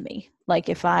thing to me. Like,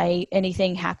 if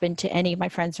anything happened to any of my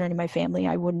friends or any of my family,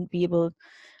 I wouldn't be able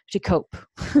to cope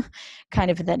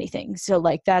kind of with anything. So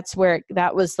like, that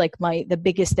was like the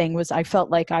biggest thing was, I felt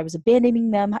like I was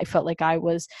abandoning them. I felt like I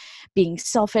was being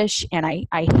selfish, and I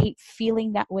hate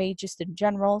feeling that way just in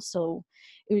general. So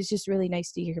it was just really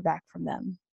nice to hear back from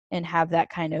them and have that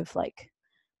kind of like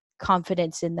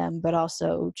confidence in them, but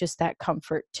also just that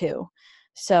comfort too.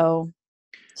 So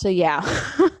yeah.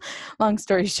 Long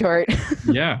story short.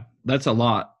 Yeah, that's a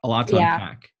lot to Yeah.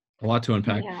 unpack. A lot to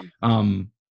unpack. Yeah.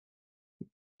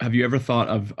 Have you ever thought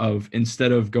of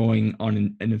instead of going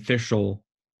on an official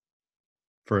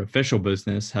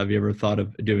business, have you ever thought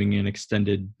of doing an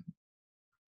extended,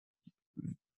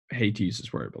 I hate to use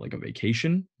this word, but like a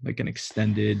vacation, like an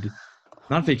extended,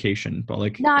 not vacation, but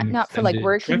like Not for like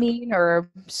work, you trip, mean,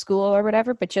 or school or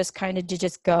whatever, but just kind of to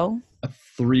just go. a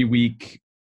 3-week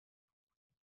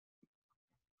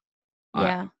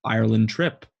Yeah. Ireland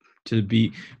trip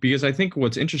because I think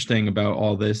what's interesting about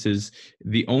all this is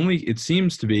it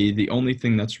seems to be the only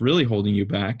thing that's really holding you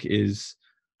back is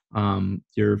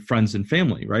your friends and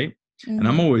family, right? And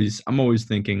I'm Mhm. always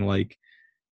thinking, like,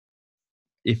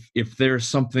 if there's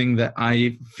something that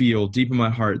I feel deep in my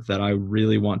heart that I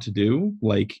really want to do,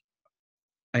 like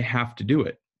I have to do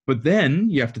it. But then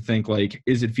you have to think like,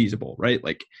 is it feasible, right?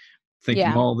 Like thinking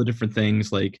Yeah. all the different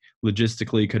things, like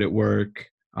logistically, could it work?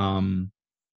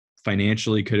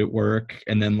 Financially, could it work?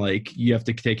 And then like you have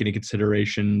to take into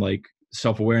consideration like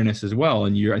self-awareness as well.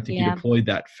 And I think you Yeah. deployed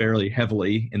that fairly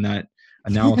heavily in that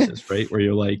analysis, right? Where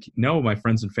you're like, no, my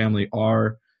friends and family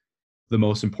are the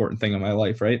most important thing in my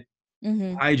life, right?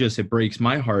 Mm-hmm. It breaks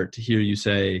my heart to hear you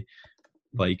say,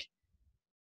 like,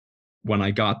 when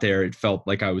I got there, it felt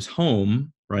like I was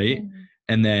home, right? Mm-hmm.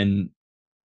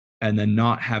 And then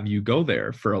not have you go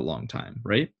there for a long time,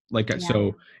 right? Like, Yeah.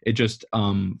 so it just,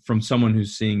 from someone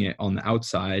who's seeing it on the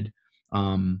outside,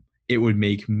 it would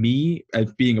make me,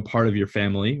 as being a part of your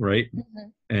family, right? Mm-hmm.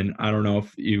 And I don't know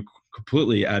if you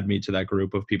completely add me to that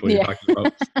group of people you're Yeah. talking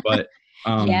about, but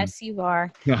Yes, you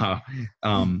are.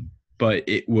 but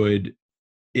it would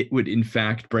in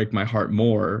fact break my heart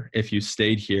more if you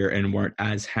stayed here and weren't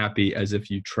as happy as if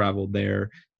you traveled there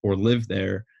or lived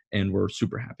there and were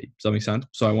super happy. Does that make sense?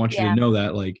 So I want you Yeah. to know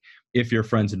that, like, if your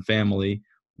friends and family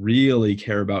really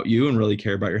care about you and really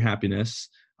care about your happiness,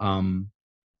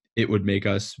 it would make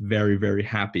us very, very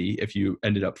happy if you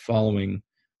ended up following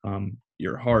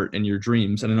your heart and your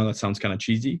dreams. And I know that sounds kind of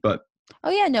cheesy, but Oh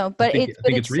yeah, no, I but think it's I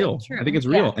think it's so real. I think true. it's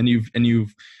Yeah. real. And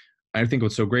I think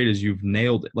what's so great is you've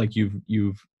nailed it. Like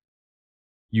you've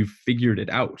figured it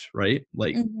out, right?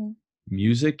 Like, Mm-hmm.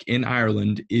 music in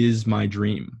Ireland is my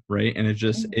dream, right? And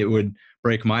Mm-hmm. it would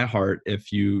break my heart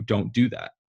if you don't do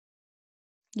that.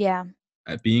 Yeah.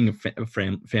 At being a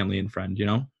family and friend,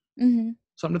 Mm-hmm.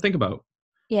 something to think about.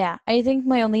 Yeah, I think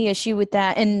my only issue with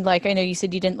that, and like I know you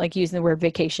said you didn't like using the word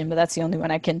vacation, but that's the only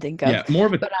one I can think of. Yeah, more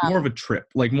of a But more of a trip,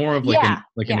 like more of like yeah,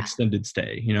 an yeah, extended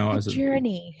stay, a as a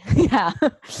journey. Yeah.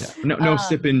 yeah. No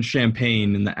sipping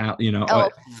champagne in the Oh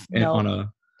on no,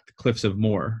 a cliffs of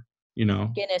Moher,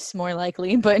 Guinness more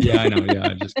likely, but Yeah, I know.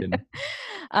 Yeah, just kidding.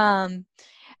 um,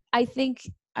 I think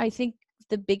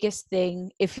the biggest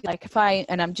thing,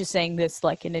 and I'm just saying this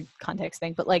like in a context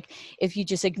thing, but like if you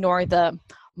just ignore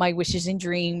my wishes and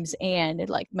dreams and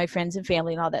like my friends and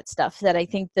family and all that stuff, that I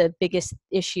think the biggest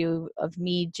issue of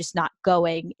me just not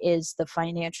going is the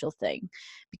financial thing,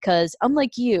 because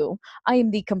unlike you, I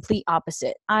am the complete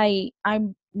opposite.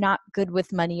 I'm not good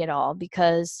with money at all,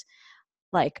 because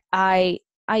like I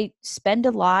spend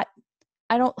a lot.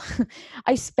 I don't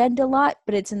I spend a lot,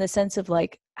 but it's in the sense of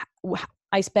like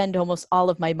I spend almost all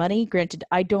of my money. Granted,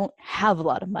 I don't have a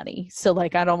lot of money, so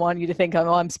like I don't want you to think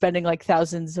I'm spending like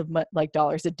thousands of like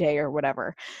dollars a day or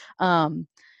whatever.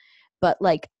 But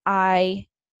I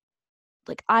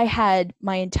had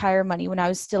my entire money when I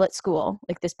was still at school,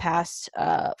 like this past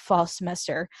fall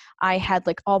semester. I had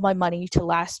like all my money to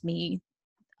last me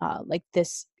like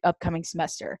this upcoming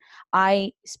semester.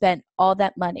 I spent all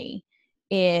that money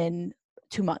in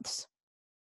 2 months.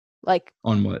 Like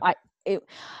On what? it,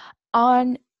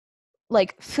 on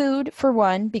like food for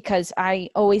one, because I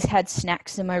always had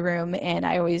snacks in my room and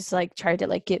I always like tried to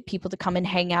like get people to come and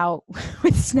hang out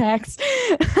with snacks,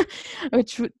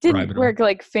 which didn't work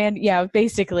like yeah,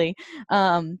 basically.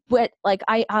 But like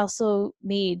I also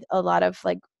made a lot of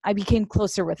like, I became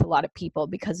closer with a lot of people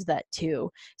because of that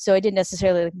too. So I didn't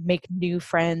necessarily like, make new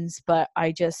friends, but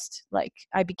I just like,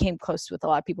 I became close with a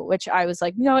lot of people, which I was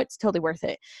like, no, it's totally worth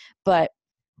it. But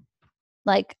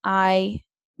like my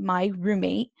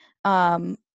roommate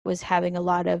was having a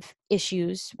lot of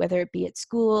issues, whether it be at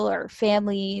school or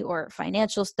family or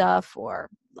financial stuff or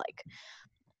like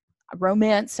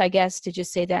romance, I guess, to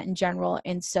just say that in general.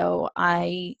 And so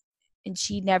and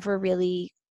she never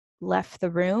really left the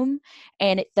room,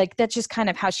 and like that's just kind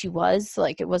of how she was.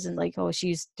 Like it wasn't like, oh,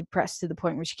 she's depressed to the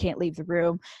point where she can't leave the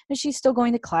room, and she's still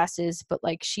going to classes, but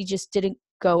like she just didn't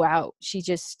go out. She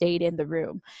just stayed in the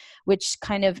room, which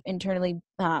kind of internally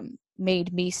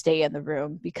made me stay in the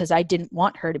room because I didn't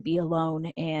want her to be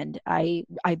alone, and I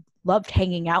loved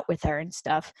hanging out with her and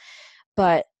stuff.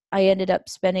 But I ended up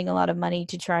spending a lot of money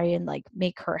to try and like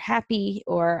make her happy,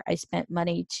 or I spent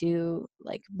money to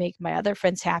like make my other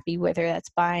friends happy, whether that's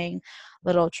buying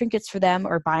little trinkets for them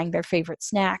or buying their favorite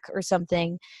snack or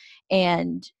something.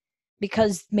 And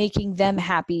because making them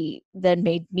happy then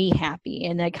made me happy.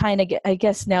 And I kind of get, I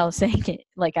guess now saying it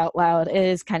like out loud, it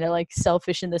is kind of like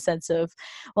selfish in the sense of,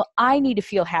 well, I need to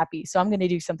feel happy, so I'm going to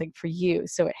do something for you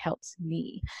so it helps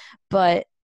me. But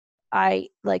I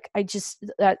just,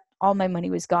 that all my money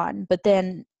was gone. But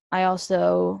then I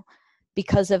also,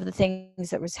 because of the things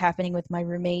that was happening with my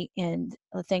roommate and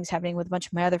the things happening with a bunch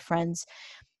of my other friends,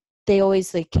 they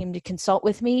always like came to consult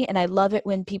with me, and I love it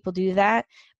when people do that.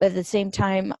 But at the same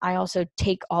time, I also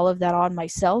take all of that on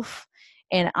myself,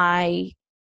 And I,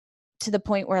 to the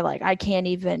point where like I can't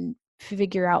even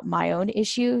figure out my own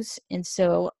issues. And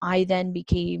so I then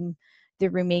became the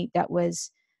roommate that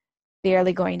was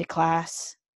barely going to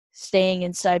class, staying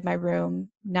inside my room,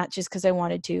 not just because I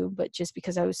wanted to, but just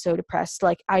because I was so depressed.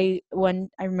 Like I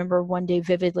remember one day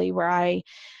vividly where I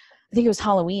think it was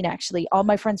Halloween actually. All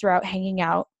my friends were out hanging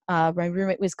out. My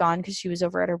roommate was gone because she was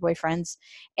over at her boyfriend's,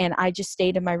 and I just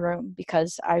stayed in my room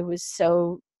because I was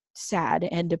so sad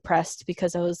and depressed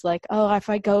because I was like, oh, if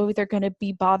I go, they're going to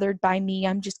be bothered by me.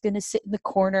 I'm just going to sit in the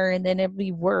corner and then it'll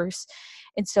be worse.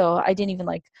 And so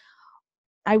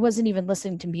I wasn't even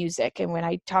listening to music. And when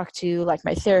I talked to like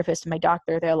my therapist and my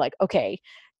doctor, they're like, okay,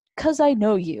 because I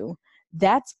know you,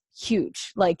 that's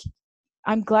huge. Like,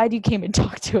 I'm glad you came and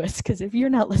talked to us, because if you're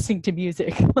not listening to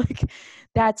music, like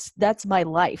that's my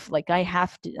life. Like I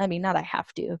have to, I mean, not I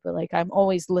have to, but like I'm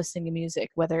always listening to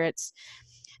music, whether it's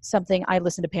something I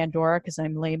listen to Pandora because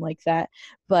I'm lame like that.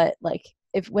 But like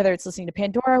whether it's listening to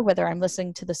Pandora, whether I'm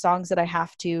listening to the songs that I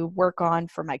have to work on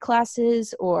for my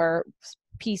classes or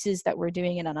pieces that we're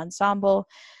doing in an ensemble,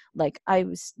 like I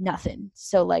was nothing.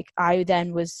 So like I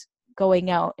then was going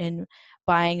out and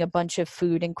buying a bunch of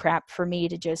food and crap for me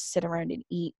to just sit around and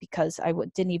eat because I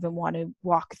didn't even want to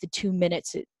walk the 2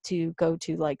 minutes to go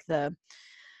to like the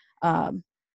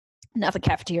not the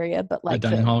cafeteria, but like the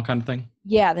dining hall kind of thing.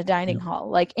 Yeah, the dining hall.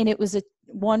 Like, and it was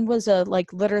one was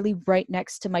like literally right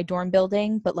next to my dorm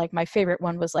building, but like my favorite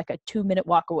one was like a 2-minute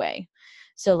walk away.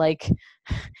 So like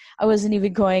I wasn't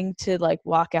even going to like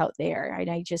walk out there, and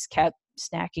I just kept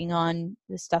snacking on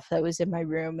the stuff that was in my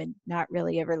room and not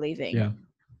really ever leaving. Yeah.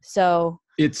 So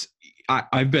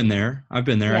I've been there.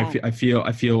 Yeah.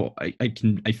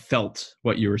 I felt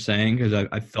what you were saying because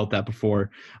I felt that before.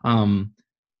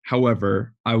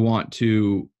 However, I want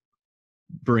to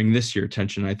bring this to your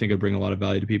attention. I think I bring a lot of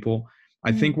value to people.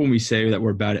 I think when we say that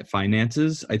we're bad at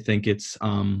finances, I think it's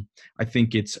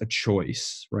a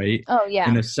choice, right? Oh yeah.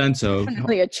 In a sense of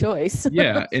definitely a choice.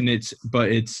 Yeah, and it's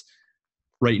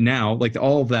right now, like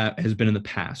all of that has been in the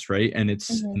past, right? And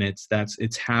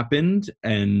it's happened,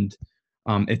 and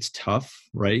it's tough,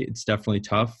 right? It's definitely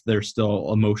tough. There's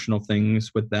still emotional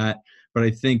things with that, but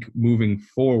I think moving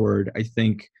forward, I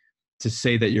think to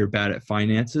say that you're bad at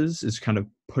finances is kind of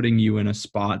putting you in a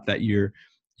spot that your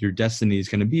destiny is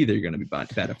going to be that you're going to be bad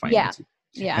at finances.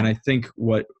 Yeah. And I think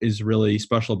what is really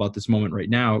special about this moment right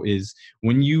now is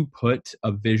when you put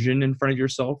a vision in front of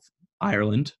yourself,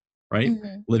 Ireland, right?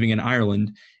 Living in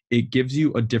Ireland, it gives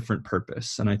you a different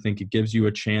purpose. And I think it gives you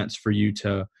a chance for you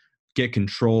to get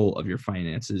control of your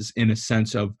finances in a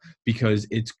sense of, because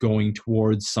it's going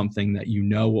towards something that you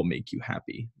know will make you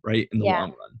happy, right? In the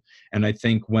long run. And I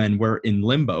think when we're in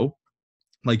limbo,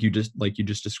 like you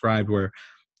just described, where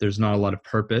there's not a lot of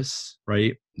purpose,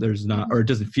 right? There's not, or it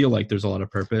doesn't feel like there's a lot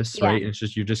of purpose, right? It's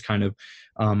just, you're just kind of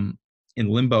in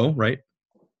limbo, right?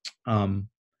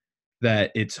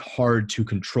 That it's hard to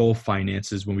control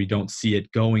finances when we don't see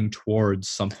it going towards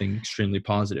something extremely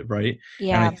positive, right?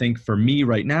 Yeah. And I think for me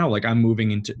right now, like I'm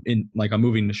moving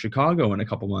to Chicago in a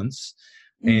couple months,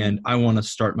 and I want to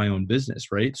start my own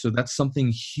business, right? So that's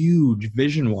something huge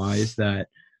vision-wise that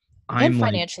I'm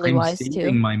financially wise saving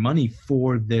too. my money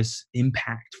for this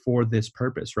impact, for this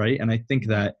purpose, right? And I think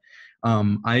that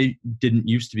I didn't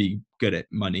used to be good at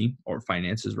money or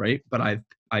finances, right? But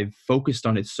I've focused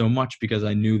on it so much because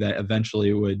I knew that eventually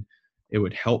it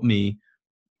would help me,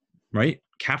 right,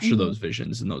 capture those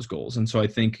visions and those goals. And so I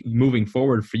think moving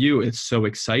forward for you, it's so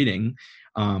exciting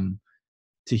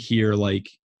to hear like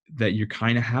that you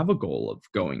kind of have a goal of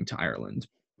going to Ireland.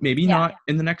 Maybe not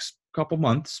in the next couple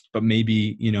months, but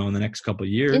maybe, in the next couple of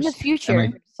years. In the future,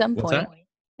 at some point. That?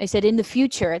 I said in the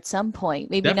future at some point.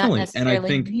 Maybe Definitely. not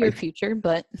necessarily in the near future,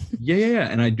 but yeah.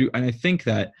 And I think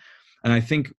that,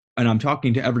 and I'm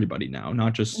talking to everybody now,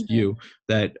 not just you,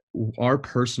 that our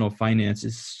personal finance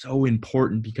is so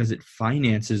important because it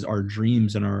finances our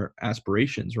dreams and our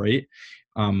aspirations, right?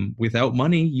 Without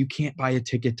money, you can't buy a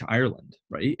ticket to Ireland,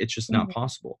 right? It's just not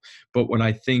possible. But what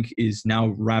I think is,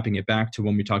 now wrapping it back to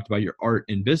when we talked about your art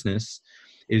and business,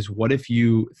 is what if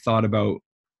you thought about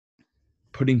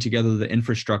putting together the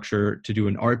infrastructure to do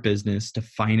an art business to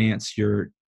finance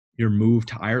your move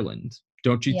to Ireland?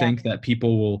 Don't you think that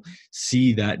people will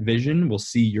see that vision, will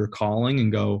see your calling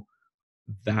and go,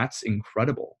 that's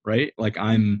incredible, right? Like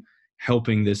I'm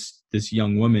helping this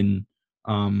young woman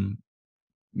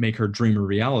make her dream a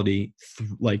reality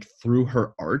through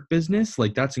her art business.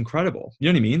 Like that's incredible. You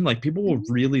know what I mean? Like people will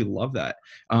really love that.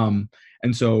 And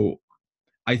so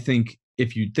I think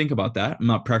if you think about that, I'm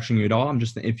not pressuring you at all. I'm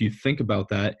just, if you think about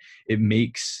that, it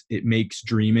makes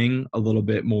dreaming a little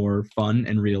bit more fun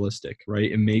and realistic, right?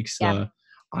 It makes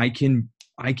I can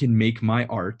I can make my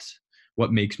art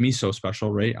what makes me so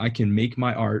special, right? I can make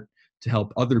my art to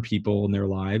help other people in their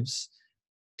lives,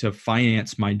 to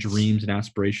finance my dreams and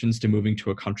aspirations to moving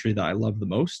to a country that I love the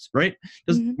most, right?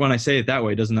 Mhm. When I say it that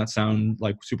way, doesn't that sound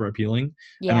like super appealing?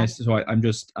 And Yeah.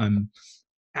 I'm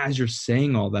as you're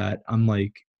saying all that, I'm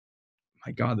like,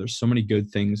 my God, there's so many good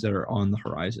things that are on the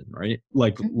horizon, right?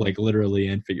 Mhm. Like literally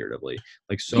and figuratively,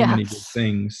 like Yeah. so many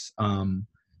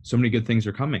good things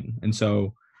are coming. And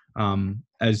so,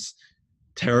 as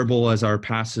terrible as our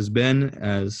past has been,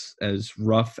 as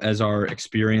rough as our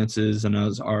experiences and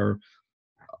as our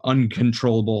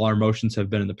uncontrollable our emotions have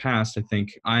been in the past, I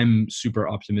think I'm super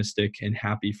optimistic and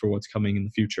happy for what's coming in the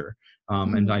future.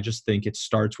 And Mhm. I just think it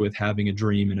starts with having a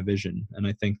dream and a vision. And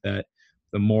I think that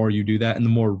the more you do that and the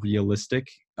more realistic,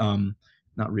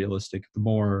 not realistic, the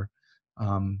more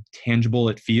tangible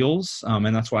it feels.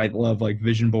 And that's why I love like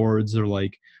vision boards or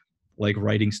like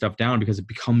writing stuff down, because it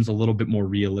becomes a little bit more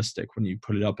realistic when you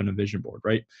put it up in a vision board,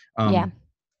 right? Yeah.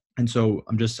 And so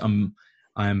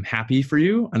I'm happy for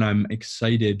you, and I'm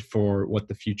excited for what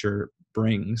the future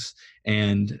brings.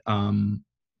 And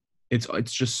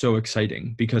it's just so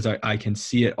exciting because I can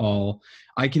see it all.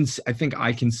 I think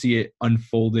I can see it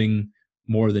unfolding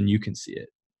more than you can see it,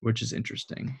 which is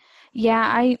interesting. Yeah,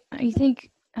 I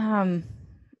think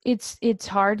it's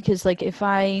hard because like if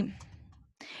I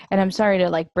and I'm sorry to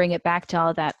like bring it back to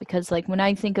all that, because like when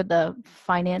I think of the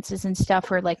finances and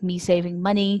stuff, or like me saving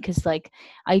money, because like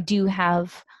I do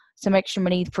have some extra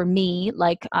money for me,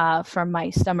 like from my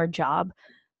summer job,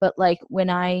 but like when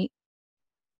I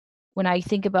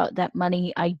think about that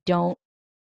money, I don't,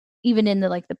 even in the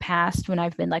like the past when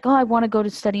I've been like, oh, I want to go to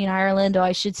study in Ireland, oh,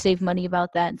 I should save money about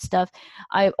that and stuff,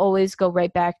 I always go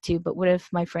right back to, but what if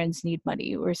my friends need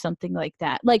money or something like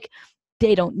that? Like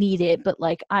they don't need it, but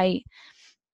like I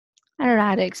don't know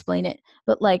how to explain it,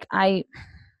 but like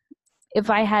if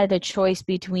I had a choice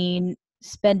between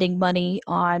spending money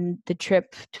on the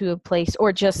trip to a place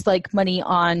or just like money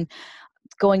on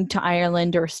going to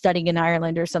Ireland or studying in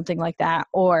Ireland or something like that,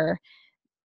 or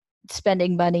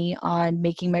spending money on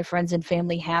making my friends and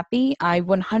family happy, I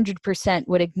 100%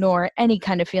 would ignore any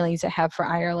kind of feelings I have for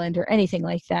Ireland or anything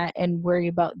like that and worry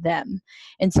about them.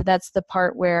 And so that's the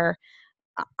part where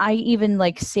I even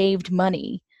like saved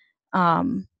money,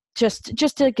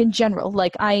 just like in general,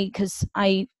 like because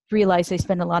I realized I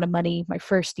spent a lot of money my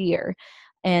first year,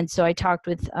 and so I talked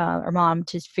with our mom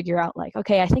to figure out like,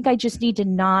 okay, I think I just need to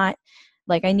not,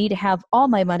 like I need to have all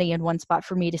my money in one spot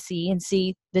for me to see and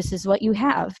see this is what you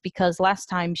have, because last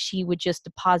time she would just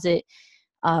deposit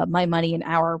my money in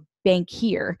our bank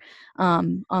here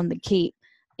on the Cape,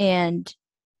 and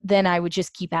then I would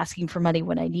just keep asking for money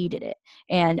when I needed it.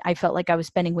 And I felt like I was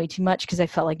spending way too much because I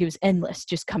felt like it was endless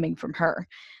just coming from her.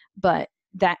 But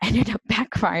that ended up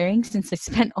backfiring since I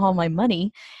spent all my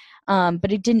money.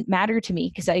 But it didn't matter to me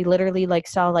because I literally like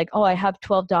saw like, oh, I have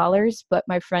 $12, but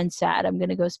my friend's sad. I'm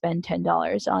gonna go spend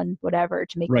 $10 on whatever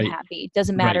to make them Right. happy. It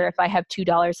doesn't Right. matter if I have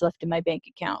 $2 left in my bank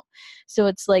account. So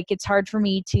it's like it's hard for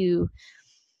me to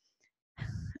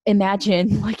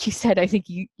imagine, like you said, I think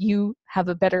you have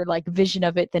a better like vision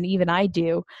of it than even I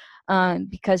do,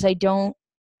 because I don't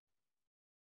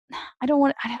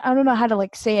know how to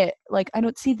like say it, like I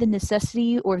don't see the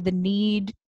necessity or the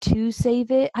need to save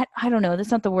it. I don't know,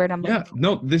 that's not the word I'm looking Yeah. for,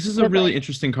 No, this is a but really like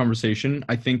interesting conversation.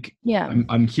 I think yeah.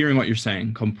 I'm hearing what you're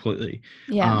saying completely.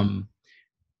 Yeah. Um,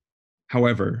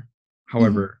 However, Hmm.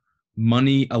 however,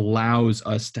 money allows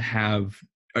us to have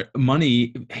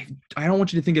money. I don't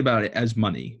want you to think about it as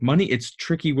money. Money, it's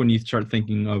tricky when you start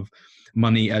thinking of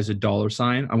money as a dollar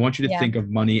sign. I want you to Yeah. think of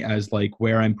money as like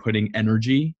where I'm putting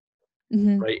energy,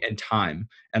 Hmm. right, and time.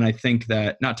 And I think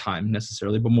that not time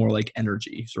necessarily, but more like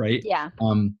energies, right? Yeah.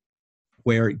 Um,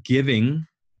 where giving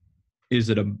is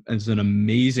an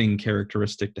amazing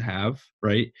characteristic to have,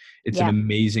 right? It's an Yeah.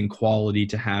 amazing quality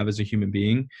to have as a human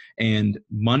being. And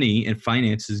money and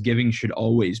finances, giving should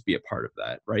always be a part of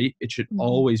that, right? It should Hmm.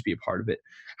 always be a part of it.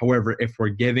 However, if we're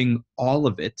giving all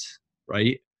of it,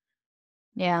 right?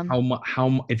 Yeah.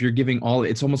 If you're giving all,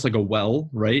 it's almost like a well,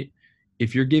 right?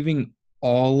 If you're giving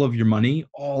all of your money,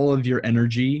 all of your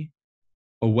energy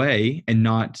away and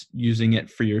not using it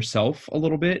for yourself a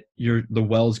little bit, the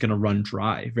well's going to run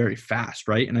dry very fast,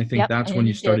 right? And I think Yep, that's when and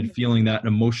you it started did. feeling that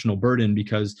emotional burden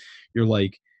because you're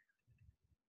like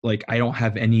I don't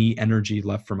have any energy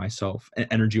left for myself,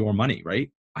 energy or money, right?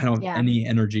 I don't have Yeah. any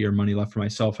energy or money left for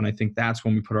myself, and I think that's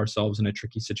when we put ourselves in a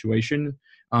tricky situation.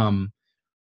 Um,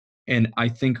 and I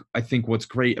think what's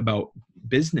great about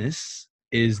business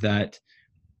is that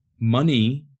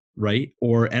money, right,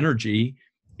 or energy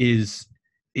is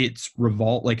it's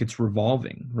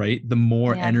revolving, right? The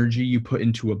more Yeah. energy you put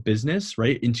into a business,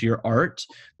 right, into your art,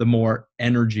 the more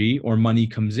energy or money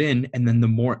comes in, and then the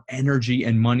more energy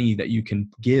and money that you can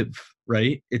give,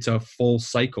 right? It's a full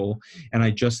cycle. And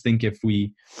I just think if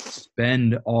we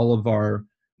spend all of our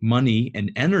money and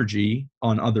energy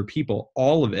on other people,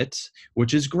 all of it,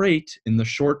 which is great in the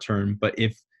short term, but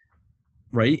if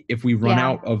we run Yeah.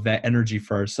 out of that energy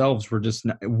for ourselves,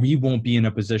 we won't be in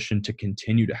a position to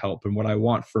continue to help. And what I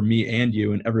want for me and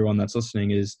you and everyone that's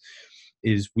listening is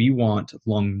we want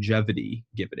longevity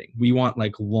giving. We want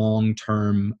like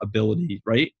long-term ability,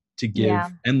 right, to give Yeah.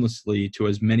 endlessly to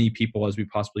as many people as we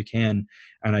possibly can.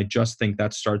 And I just think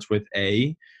that starts with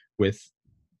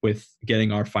with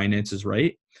getting our finances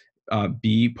right,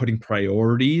 B, putting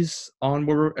priorities on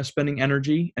where we're spending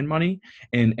energy and money,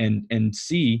 and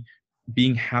C,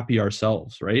 being happy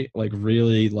ourselves, right? Like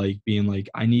really like being like,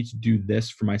 I need to do this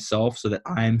for myself so that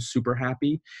I'm super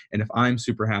happy. And if I'm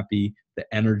super happy, the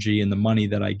energy and the money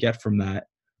that I get from that,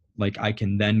 like I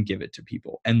can then give it to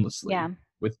people endlessly Yeah.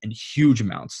 in huge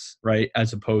amounts, right?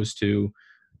 As opposed to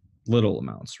little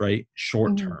amounts, right?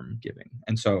 Short Mhm. term giving.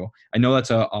 And so I know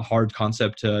that's a hard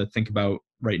concept to think about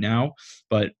right now,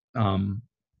 but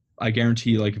I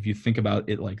guarantee, like if you think about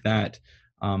it like that,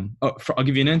 I'll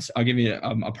give you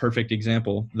a perfect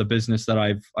example. The business that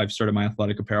I've started, my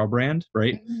athletic apparel brand,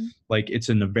 right? Mhm. Like it's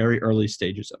in the very early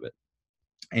stages of it,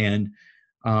 and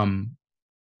um,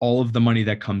 all of the money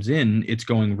that comes in, it's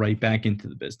going right back into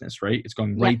the business, right? It's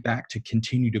going Yep. right back to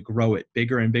continue to grow it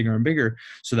bigger and bigger and bigger,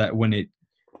 so that when it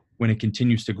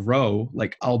continues to grow,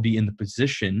 like I'll be in the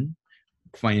position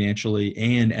financially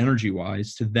and energy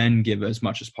wise to then give as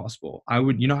much as possible. I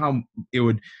would, you know how it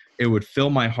would fill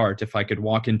my heart if I could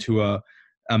walk into a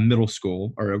middle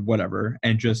school or whatever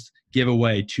and just give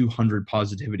away 200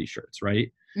 positivity shirts,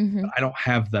 right? But Mhm. I don't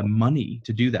have the money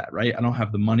to do that, right? I don't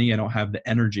have the money, I don't have the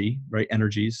energy, right?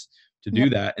 Energies to do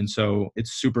Yep. that. And so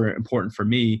it's super important for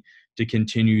me to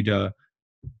continue to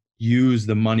use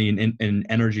the money and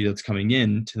energy that's coming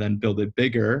in to then build it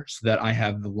bigger so that I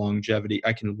have the longevity.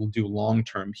 I can do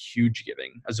long-term huge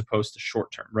giving as opposed to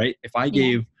short-term, right? If I Yeah.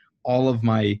 gave all of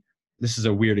my, this is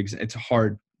a weird example, it's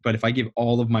hard, but if I give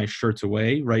all of my shirts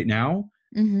away right now,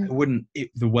 Mhm. I wouldn't,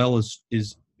 the well is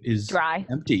Dry.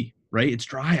 empty, right? It's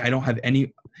dry. I don't have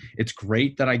any, it's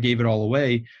great that I gave it all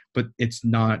away, but it's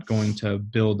not going to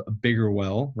build a bigger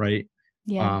well, right?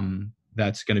 Yeah.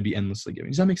 That's going to be endlessly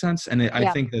giving. Does that make sense? And I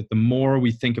Yeah. think that the more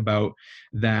we think about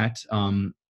that,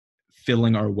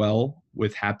 filling our well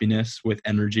with happiness, with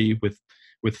energy, with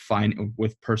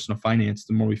personal finance,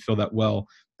 the more we fill that well,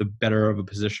 the better of a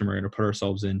position we're going to put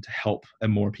ourselves in to help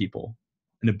more people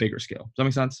in a bigger scale. Does that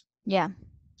make sense? Yeah.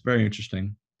 It's very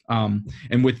interesting.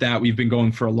 And with that, we've been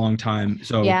going for a long time.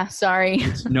 So Yeah. Sorry.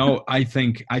 it's no, I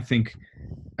think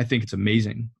it's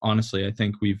amazing. Honestly, I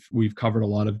think we've covered a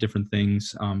lot of different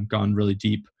things, gone really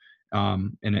deep,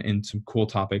 in some cool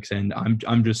topics, and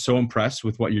I'm just so impressed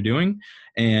with what you're doing.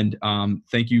 And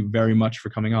thank you very much for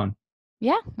coming on.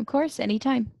 Yeah. Of course.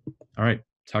 Anytime. All right,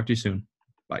 talk to you soon.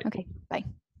 Bye. Okay. Bye.